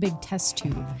looks like a big test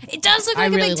tube. It does look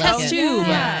like a really big like test it. tube.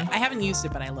 Yeah. I haven't used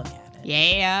it, but I look at it.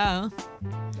 Yeah.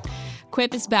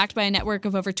 Quip is backed by a network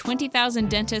of over 20,000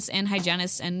 dentists and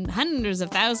hygienists, and hundreds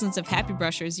of thousands of happy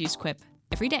brushers use Quip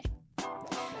every day.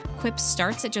 Quip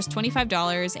starts at just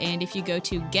 $25, and if you go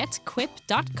to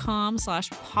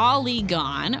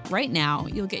getquip.com/polygon right now,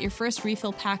 you'll get your first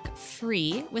refill pack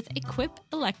free with a Quip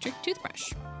electric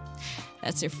toothbrush.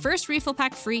 That's your first refill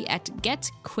pack free at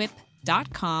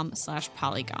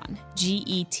getquip.com/polygon.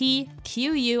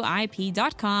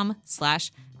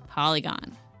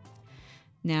 GETQUIP.com/polygon.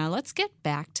 Now let's get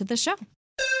back to the show.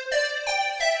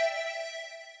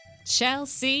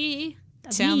 Chelsea,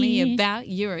 tell me about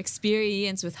your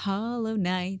experience with Hollow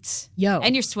Knight. Yo.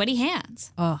 And your sweaty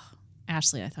hands. Oh,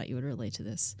 Ashley, I thought you would relate to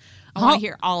this. I want to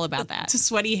hear all about that. To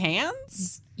sweaty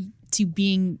hands? To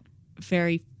being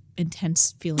very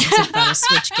intense feelings about a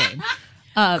Switch game.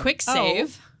 Quick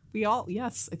save. I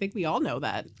think we all know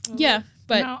that. Yeah,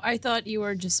 but No, I thought you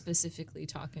were just specifically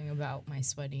talking about my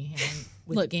sweaty hand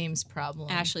with Look, games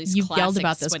problem. Ashley's you've classic yelled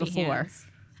about this sweaty before. hands.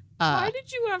 Why did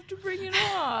you have to bring it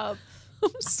up?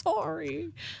 I'm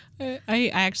sorry. I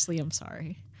actually am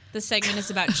sorry. The segment is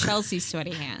about Chelsea's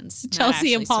sweaty hands. not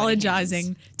Chelsea Ashley's sweaty apologizing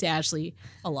hands. to Ashley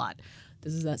a lot.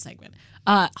 This is that segment.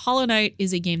 Hollow Knight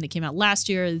is a game that came out last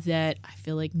year that I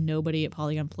feel like nobody at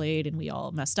Polygon played and we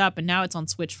all messed up. And now it's on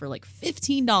Switch for like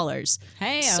 $15.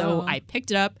 Hey, So I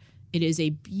picked it up. It is a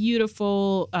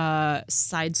beautiful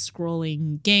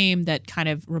side-scrolling game that kind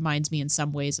of reminds me in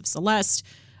some ways of Celeste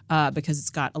because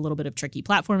it's got a little bit of tricky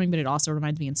platforming, but it also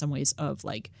reminds me in some ways of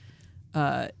like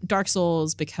Dark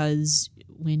Souls because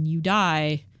when you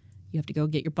die, you have to go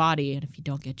get your body. And if you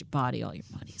don't get your body, all your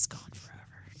money is gone forever.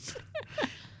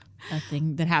 A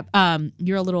thing that happened.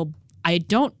 You're a little.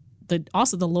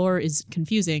 Also, the lore is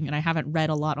confusing, and I haven't read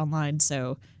a lot online.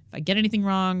 So if I get anything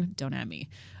wrong, don't at me.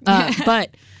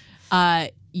 But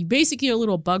you basically are a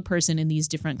little bug person in these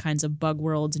different kinds of bug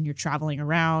worlds, and you're traveling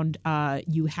around.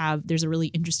 There's a really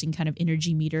interesting kind of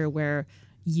energy meter where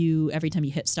every time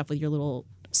you hit stuff with your little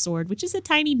sword, which is a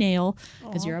tiny nail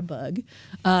because you're a bug.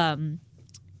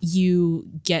 You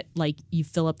get you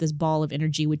fill up this ball of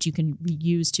energy, which you can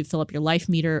use to fill up your life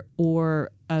meter or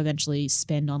eventually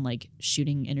spend on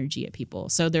shooting energy at people.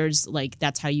 So there's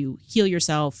that's how you heal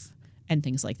yourself and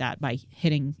things like that by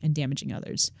hitting and damaging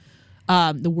others.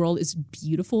 The world is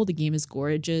beautiful. The game is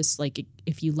gorgeous.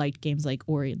 If you liked games like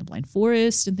Ori and the Blind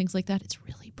Forest and things like that, it's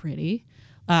really pretty.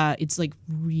 It's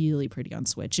really pretty on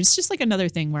Switch. It's just another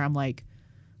thing where I'm like,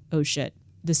 oh shit.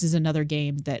 This is another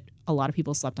game that a lot of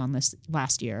people slept on this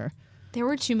last year. There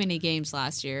were too many games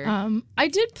last year. I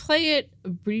did play it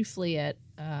briefly at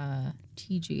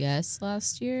TGS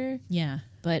last year. Yeah.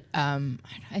 But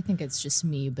I think it's just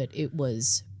me, but it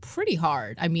was pretty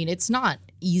hard. I mean, it's not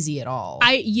easy at all.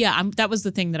 That was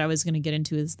the thing that I was going to get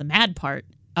into is the mad part.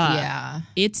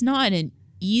 It's not an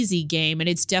easy game, and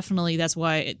it's definitely, that's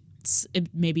why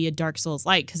it may be a Dark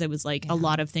Souls-like, because it was a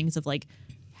lot of things of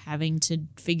having to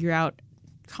figure out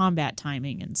combat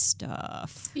timing and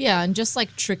stuff. Yeah, and just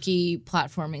like tricky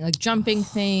platforming, like jumping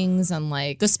things and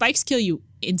like The spikes kill you.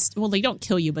 Well, they don't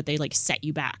kill you, but they like set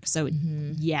you back. So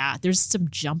yeah, there's some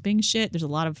jumping shit. There's a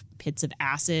lot of pits of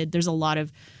acid. There's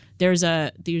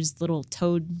little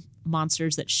toad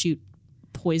monsters that shoot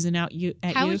poison at you.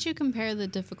 How would you compare the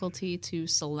difficulty to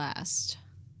Celeste?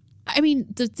 I mean,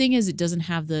 the thing is, it doesn't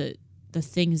have the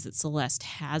things that Celeste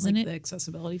has in like it. the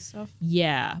accessibility stuff.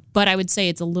 Yeah, but I would say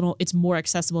it's more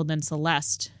accessible than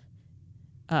Celeste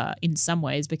in some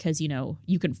ways because,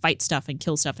 you can fight stuff and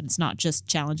kill stuff and it's not just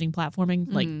challenging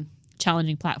platforming. Like,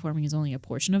 challenging platforming is only a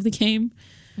portion of the game,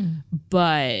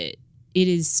 but it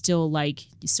is still like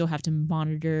you still have to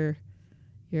monitor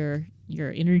your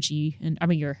energy and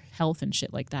your health and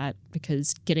shit like that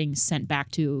because getting sent back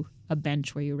to a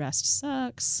bench where you rest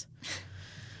sucks.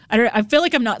 I feel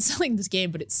like I'm not selling this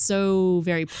game, but it's so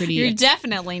very pretty. You're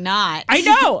definitely not. I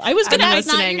know. I was gonna I'm That's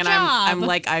not listening, your and I'm job.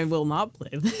 like, I will not play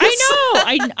this.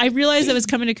 I know. I realized I was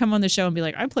coming on the show and be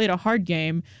like, I played a hard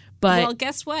game, but Well,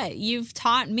 guess what? You've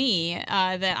taught me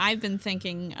that I've been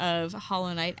thinking of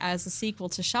Hollow Knight as a sequel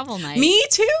to Shovel Knight. Me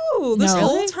too. This No.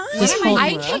 whole time. This What am whole- I I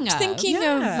thinking kept of? thinking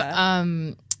Yeah.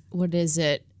 of what is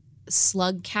it?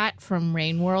 Slug Cat from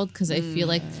Rain World because I feel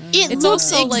like it it's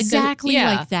looks also exactly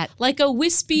like that. like a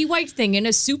wispy white thing in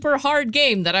a super hard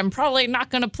game that I'm probably not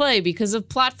going to play because of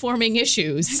platforming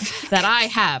issues that I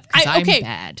have. 'Cause I'm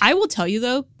bad. I will tell you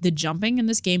though, the jumping in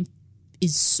this game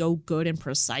is so good and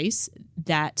precise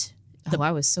that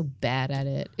I was so bad at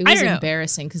it. It I was don't know.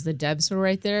 embarrassing because the devs were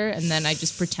right there, and then I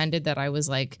just pretended that I was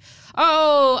like,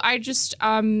 "Oh, I just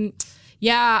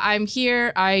yeah, I'm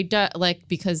here."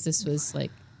 Because this was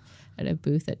like at a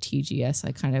booth at TGS,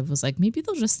 I kind of was like, maybe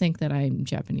they'll just think that I'm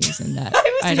Japanese and that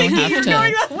I don't have to.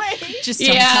 that way. Just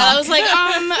don't Yeah, I talk. was like,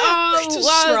 Just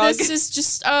well, shrug. this is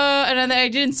just, and then I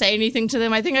didn't say anything to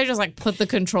them. I think I just like put the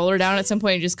controller down at some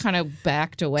point and just kind of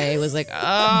backed away. Was like,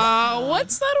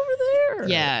 what's that over there?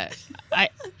 yeah, I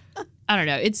don't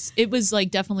know. It was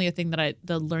like definitely a thing that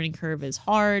the learning curve is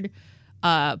hard,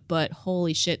 but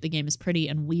holy shit, the game is pretty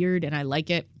and weird, and I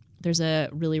like it. There's a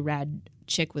really rad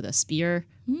chick with a spear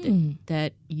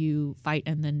that you fight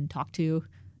and then talk to.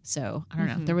 So I don't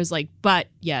know. There was but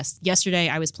yes, yesterday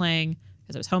I was playing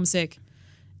because I was homesick,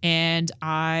 and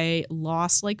I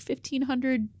lost like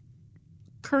 1,500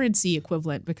 currency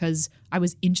equivalent because I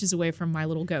was inches away from my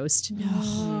little ghost,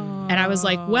 and I was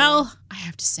like, well, I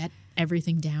have to set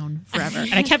everything down forever,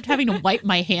 and I kept having to wipe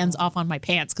my hands off on my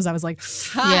pants because I was like,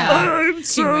 I'm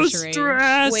so much rage.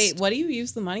 stressed. Wait, what do you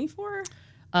use the money for?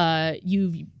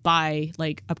 You buy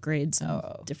like upgrades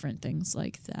and different things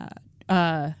like that.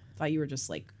 Thought you were just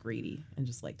like greedy and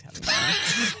just liked having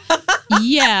money.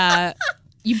 Yeah,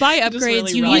 you buy upgrades.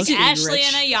 really You relish use being Ashley rich.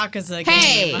 in a Yakuza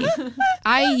Hey, game.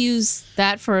 I use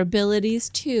that for abilities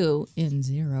too in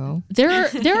Zero. there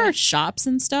are shops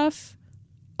and stuff.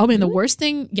 Oh man, the worst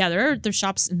thing. Yeah, there's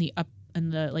shops in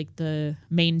the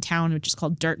main town, which is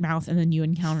called Dirtmouth, and then you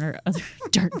encounter other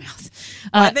Dirtmouth.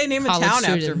 Why'd they name a college town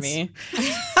after students. me?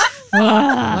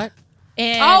 What?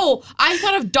 And Oh, I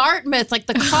thought of Dartmouth, like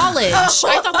the college. I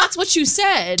thought that's what you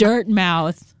said.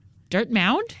 Dirtmouth.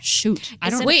 Dirtmound? Shoot, I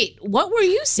don't. Wait, what were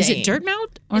you Is saying? it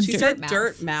Dirtmouth or She Dirt? said Mouth.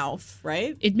 dirt mouth,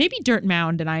 right? It may be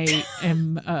Dirtmound, and I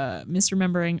am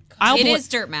misremembering. It is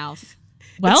Dirtmouth.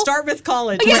 Well. It's Dartmouth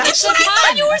College. Yeah, It's that's what I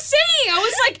thought you were saying. I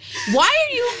was like, why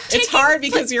are you taking... It's hard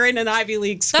because you're in an Ivy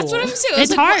League school. That's what I'm saying. I was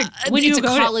It's like, hard what? when It's you a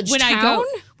go college to, when town? I go.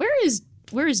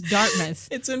 Where is Dartmouth?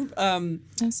 It's in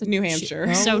That's a New Hampshire.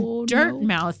 shit. So Oh, no.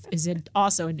 Dirtmouth is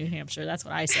also in New Hampshire. That's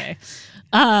what I say.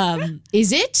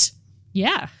 Is it?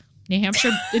 Yeah, New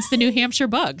Hampshire. It's the New Hampshire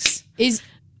Bugs.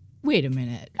 Wait a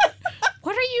minute.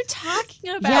 What are you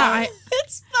talking about? Yeah,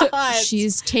 It's not.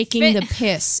 she's taking the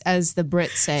piss, as the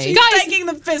Brits say. She's Guys, taking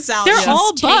the piss out. They're Yes.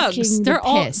 all taking bugs. the They're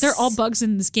all piss. bugs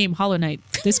in this game, Hollow Knight.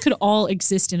 This could all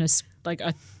exist in a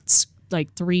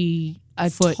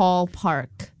 3-foot. Tall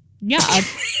park. Yeah,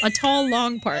 a tall,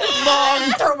 long part. Long.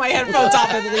 Throw my headphones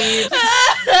off and leave.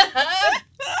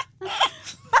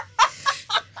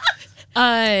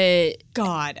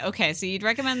 God. Okay, so you'd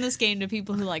recommend this game to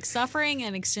people who like suffering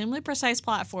and extremely precise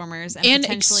platformers and, And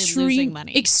potentially losing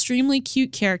money. extremely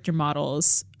cute character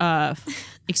models,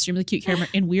 extremely cute camera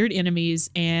and weird enemies,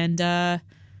 and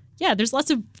yeah, there's lots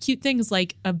of cute things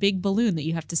like a big balloon that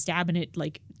you have to stab and it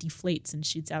like deflates and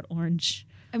shoots out orange.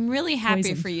 I'm really happy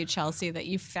Poison. for you, Chelsea, that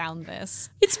you found this.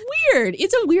 It's weird.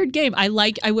 It's a weird game. I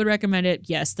would recommend it.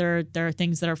 Yes, there are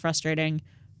things that are frustrating,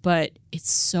 but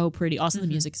it's so pretty. Also, the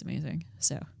music's amazing.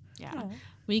 So Yeah.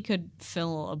 We could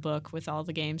fill a book with all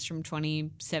the games from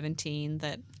 2017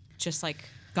 that just like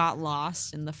got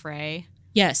lost in the fray.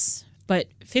 yes, But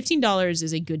 $15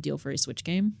 is a good deal for a Switch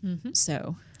game.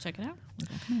 So Check it out. would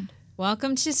recommend.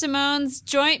 Welcome to Simone's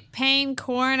Joint Pain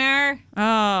Corner.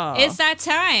 Oh, It's that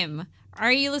time.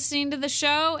 Are you listening to the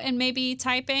show and maybe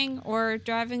typing or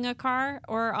driving a car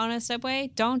or on a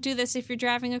subway? Don't do this if you're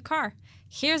driving a car.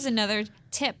 Here's another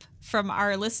tip from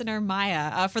our listener,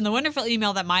 Maya, from the wonderful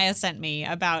email that Maya sent me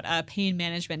about pain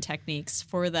management techniques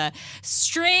for the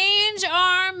strange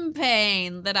arm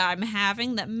pain that I'm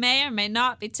having that may or may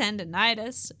not be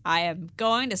tendinitis. I am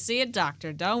going to see a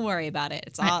doctor. Don't worry about it.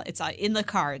 It's all in the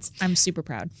cards. I'm super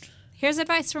proud. Here's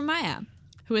advice from Maya,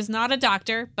 who is not a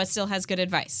doctor but still has good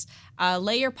advice.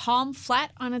 Lay your palm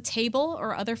flat on a table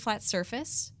or other flat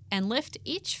surface and lift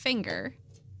each finger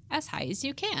as high as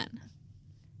you can.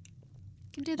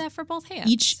 You can do that for both hands.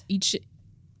 Each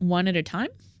one at a time?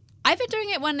 I've been doing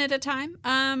it one at a time.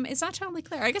 It's not totally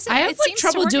clear. I guess I have it like seems to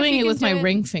trouble work if doing you it can with do my it.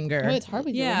 ring finger. Oh, it's hard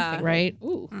with your Yeah. ring finger. Right?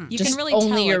 Ooh. You Just can really only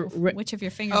tell your like, which of your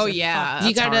fingers Oh, are yeah. fucked.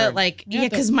 You That's gotta hard. like, Yeah,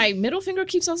 because my middle finger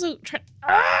keeps also trying.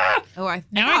 Oh, I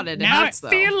got it. It hurts, though.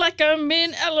 feel like I'm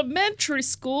in elementary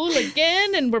school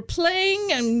again, and we're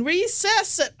playing and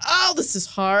recess. And this is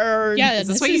hard. Yeah, Is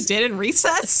this what you did in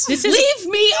recess? Leave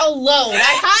me alone. I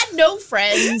had no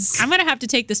friends. I'm gonna have to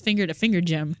take this finger to finger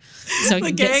gym so I The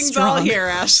can get gang's strong. all here,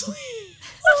 Ashley.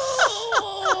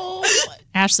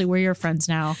 Ashley, we're your friends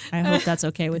now. I hope that's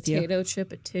okay with you. Potato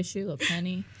chip, a tissue, a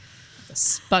penny. The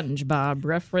SpongeBob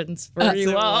reference for Yes, you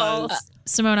it all. was.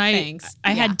 Simone, I Thanks.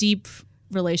 I Yeah. had deep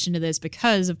relation to this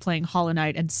because of playing Hollow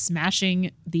Knight and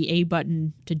smashing the A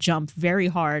button to jump very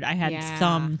hard. I had Yeah.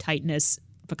 thumb tightness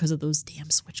because of those damn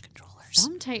Switch controllers.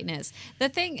 Thumb tightness. The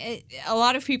thing, a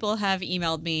lot of people have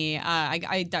emailed me. I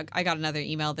got another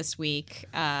email this week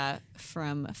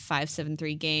from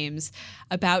 573 Games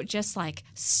about just like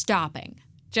stopping.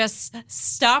 Just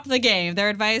stop the game. Their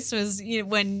advice was,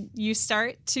 when you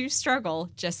start to struggle,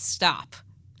 just stop.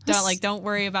 Don't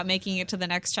worry about making it to the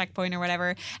next checkpoint or whatever.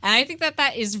 And I think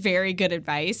that is very good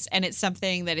advice, and it's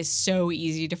something that is so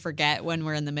easy to forget when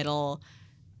we're in the middle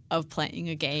of playing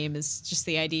a game, is just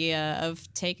the idea of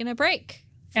taking a break.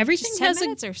 Everything Just 10 has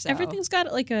minutes or so. Everything's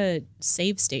got like a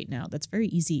save state now. That's very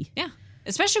easy. Yeah.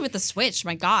 Especially with the Switch.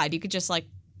 My God, you could just like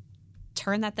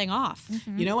turn that thing off.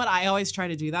 You know what I always try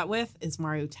to do that with is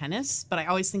Mario Tennis, but I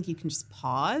always think you can just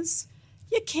pause.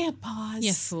 You can't pause.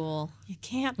 You fool. You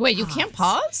can't Wait, you can't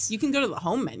pause? You can go to the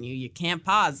home menu. You can't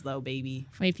pause, though, baby.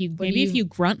 Maybe do if you- you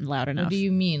grunt loud enough. What do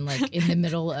you mean? Like in the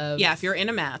middle of. Yeah, if you're in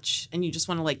a match and you just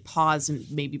want to like pause and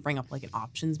maybe bring up like an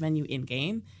options menu in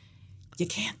game, you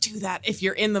can't do that if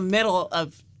you're in the middle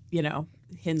of, hitting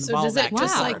the So ball does it back.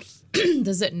 just Wow. like.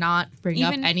 Does it not bring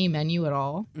up Even- any menu at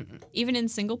all? Even in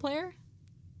single player?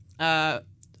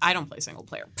 I don't play single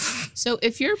player. So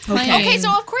if you're playing. Okay, so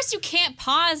of course you can't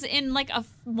pause in like a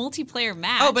multiplayer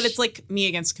match. Oh, but it's like me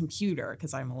against computer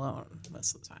because I'm alone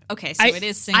most of the time. Okay, so it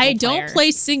is single I player. don't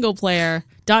play single player. ...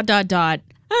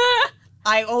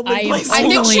 I only I play am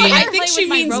single only- player. I play think she with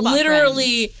my means robot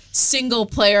literally single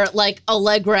player, like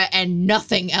Allegra and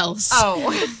nothing else. Oh.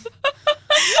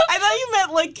 I thought you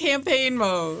meant like campaign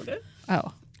mode.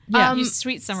 Oh. Yeah. You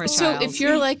sweet summer So child. if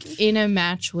you're like in a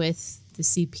match with the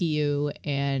CPU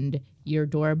and your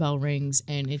doorbell rings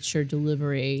and it's your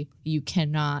delivery, you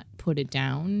cannot put it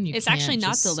down. You it's can't actually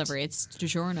not just- delivery, it's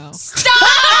DiGiorno.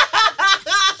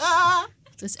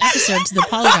 This episode to the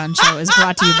Polygon Show is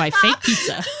brought to you by Fake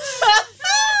Pizza.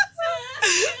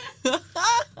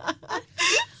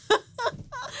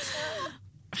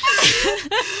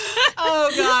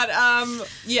 Oh God.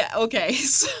 Yeah. Okay.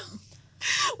 So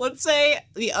let's say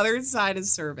the other side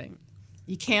is serving.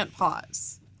 You can't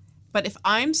pause. But if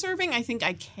I'm serving, I think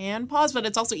I can pause. But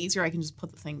it's also easier. I can just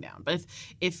put the thing down. But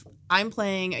if I'm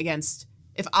playing against,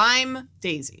 if I'm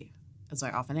Daisy, as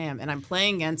I often am, and I'm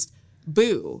playing against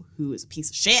Boo, who is a piece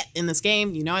of shit in this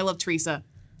game. I love Teresa.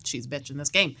 She's a bitch in this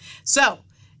game. So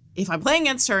if I'm playing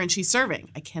against her and she's serving,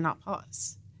 I cannot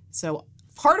pause. So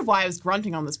part of why I was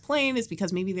grunting on this plane is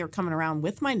because maybe they were coming around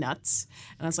with my nuts.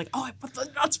 And I was like, oh, I put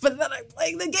the nuts, but then I'm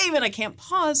playing the game and I can't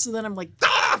pause. So then I'm like,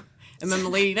 ah! And then the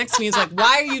lady next to me is like,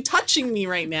 why are you touching me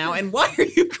right now? And why are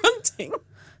you grunting?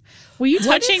 Were you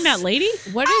touching that lady?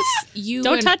 What if you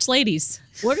Don't and- touch ladies.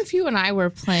 What if you and I were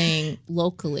playing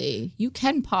locally? You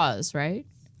can pause, right?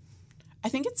 I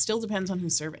think it still depends on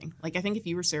who's serving. Like, I think if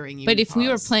you were serving, you But would if we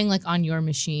were pause. playing like on your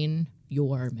machine.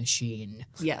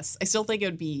 Yes. I still think it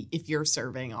would be if you're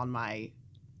serving on my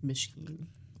machine,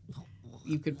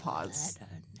 you could pause.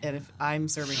 And if I'm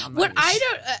serving on my What machine.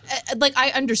 I don't like,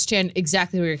 I understand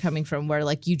exactly where you're coming from, where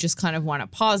like you just kind of want to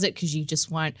pause it because you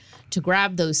just want to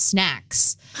grab those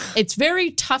snacks. It's very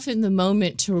tough in the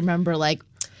moment to remember, like,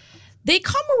 they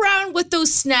come around with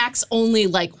those snacks only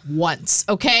like once,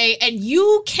 okay? And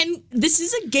this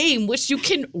is a game which you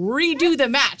can redo the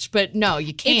match, but no,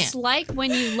 you can't. It's like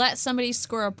when you let somebody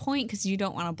score a point because you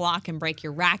don't want to block and break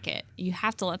your racket. You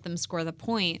have to let them score the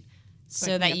point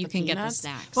so that you can get the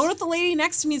snacks. But what if the lady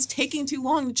next to me is taking too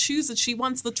long to choose that she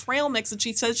wants the trail mix that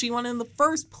she says she wanted in the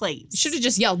first place? You should have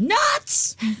just yelled,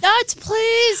 nuts! Nuts,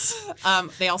 please!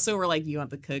 They also were like, you want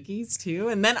the cookies too?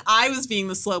 And then I was being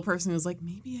the slow person who was like,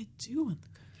 maybe I do want the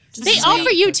cookies. They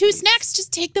offer you 2 snacks.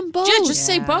 Just take them both. Just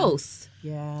say both.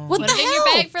 Yeah. What Put the it in hell? your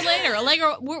bag for later.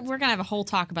 Allegra, we're going to have a whole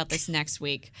talk about this next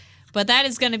week. But that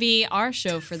is going to be our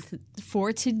show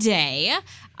for today.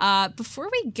 Before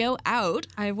we go out,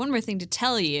 I have one more thing to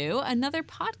tell you. Another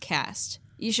podcast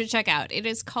you should check out. It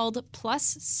is called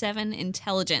 +7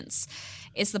 Intelligence.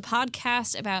 It's the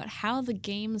podcast about how the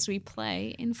games we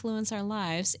play influence our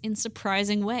lives in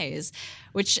surprising ways,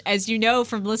 which, as you know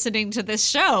from listening to this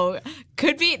show,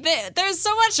 could be there's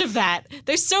so much of that.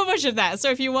 There's so much of that.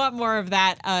 So if you want more of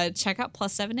that, check out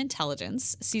 +7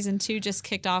 Intelligence. Season 2 just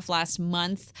kicked off last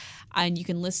month, and you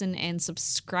can listen and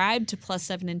subscribe to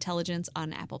 +7 Intelligence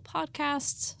on Apple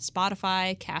Podcasts,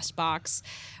 Spotify, Castbox,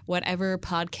 whatever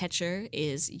podcatcher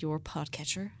is your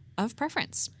podcatcher of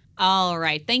preference. All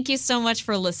right. Thank you so much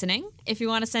for listening. If you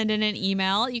want to send in an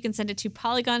email, you can send it to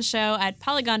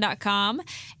polygonshow@polygon.com,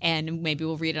 and maybe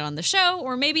we'll read it on the show,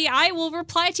 or maybe I will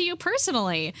reply to you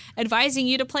personally, advising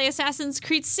you to play Assassin's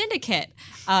Creed Syndicate.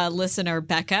 Listener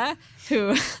Becca,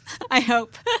 who I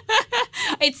hope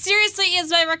it seriously is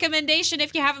my recommendation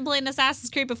if you haven't played Assassin's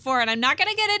Creed before, and I'm not going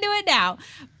to get into it now.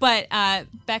 But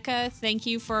Becca, thank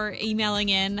you for emailing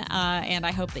in, and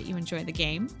I hope that you enjoy the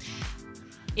game.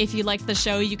 If you like the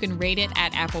show, you can rate it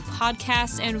at Apple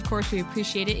Podcasts. And of course, we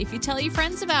appreciate it if you tell your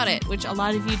friends about it, which a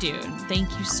lot of you do.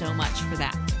 Thank you so much for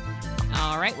that.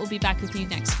 All right, we'll be back with you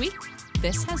next week.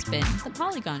 This has been The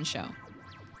Polygon Show.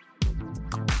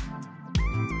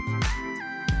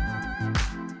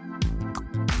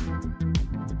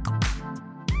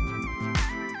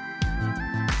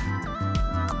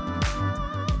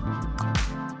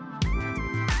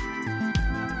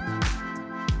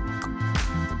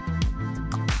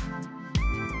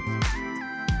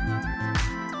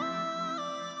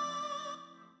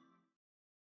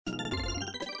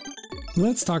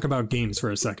 Let's talk about games for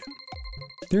a second.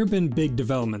 There have been big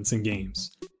developments in games,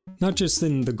 not just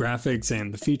in the graphics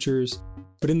and the features,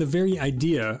 but in the very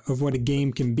idea of what a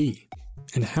game can be,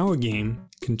 and how a game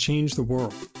can change the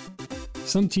world.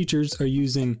 Some teachers are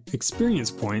using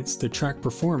experience points to track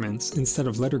performance instead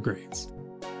of letter grades.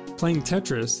 Playing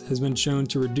Tetris has been shown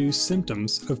to reduce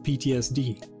symptoms of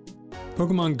PTSD.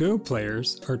 Pokémon Go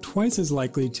players are twice as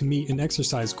likely to meet an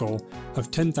exercise goal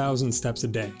of 10,000 steps a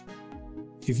day.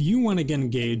 If you want to get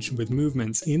engaged with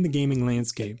movements in the gaming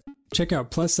landscape, check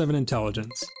out +7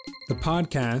 Intelligence, the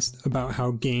podcast about how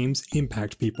games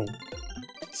impact people.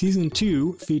 Season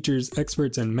 2 features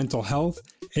experts in mental health,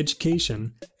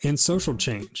 education, and social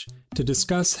change to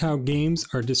discuss how games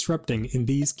are disrupting in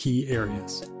these key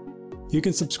areas. You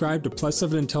can subscribe to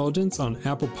 +7 Intelligence on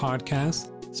Apple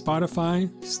Podcasts, Spotify,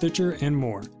 Stitcher, and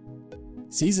more.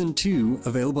 Season 2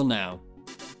 available now.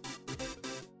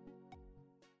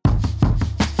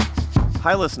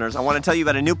 Hi, listeners. I want to tell you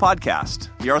about a new podcast,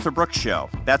 The Arthur Brooks Show.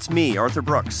 That's me, Arthur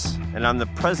Brooks, and I'm the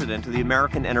president of the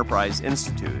American Enterprise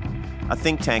Institute, a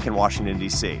think tank in Washington,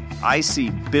 D.C. I see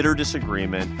bitter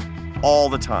disagreement all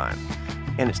the time,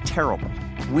 and it's terrible.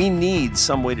 We need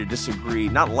some way to disagree,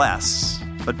 not less,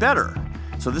 but better.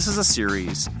 So this is a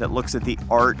series that looks at the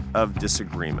art of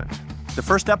disagreement. The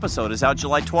first episode is out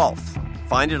July 12th.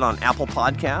 Find it on Apple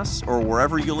Podcasts or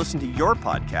wherever you listen to your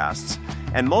podcasts.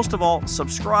 And most of all,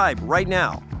 subscribe right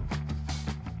now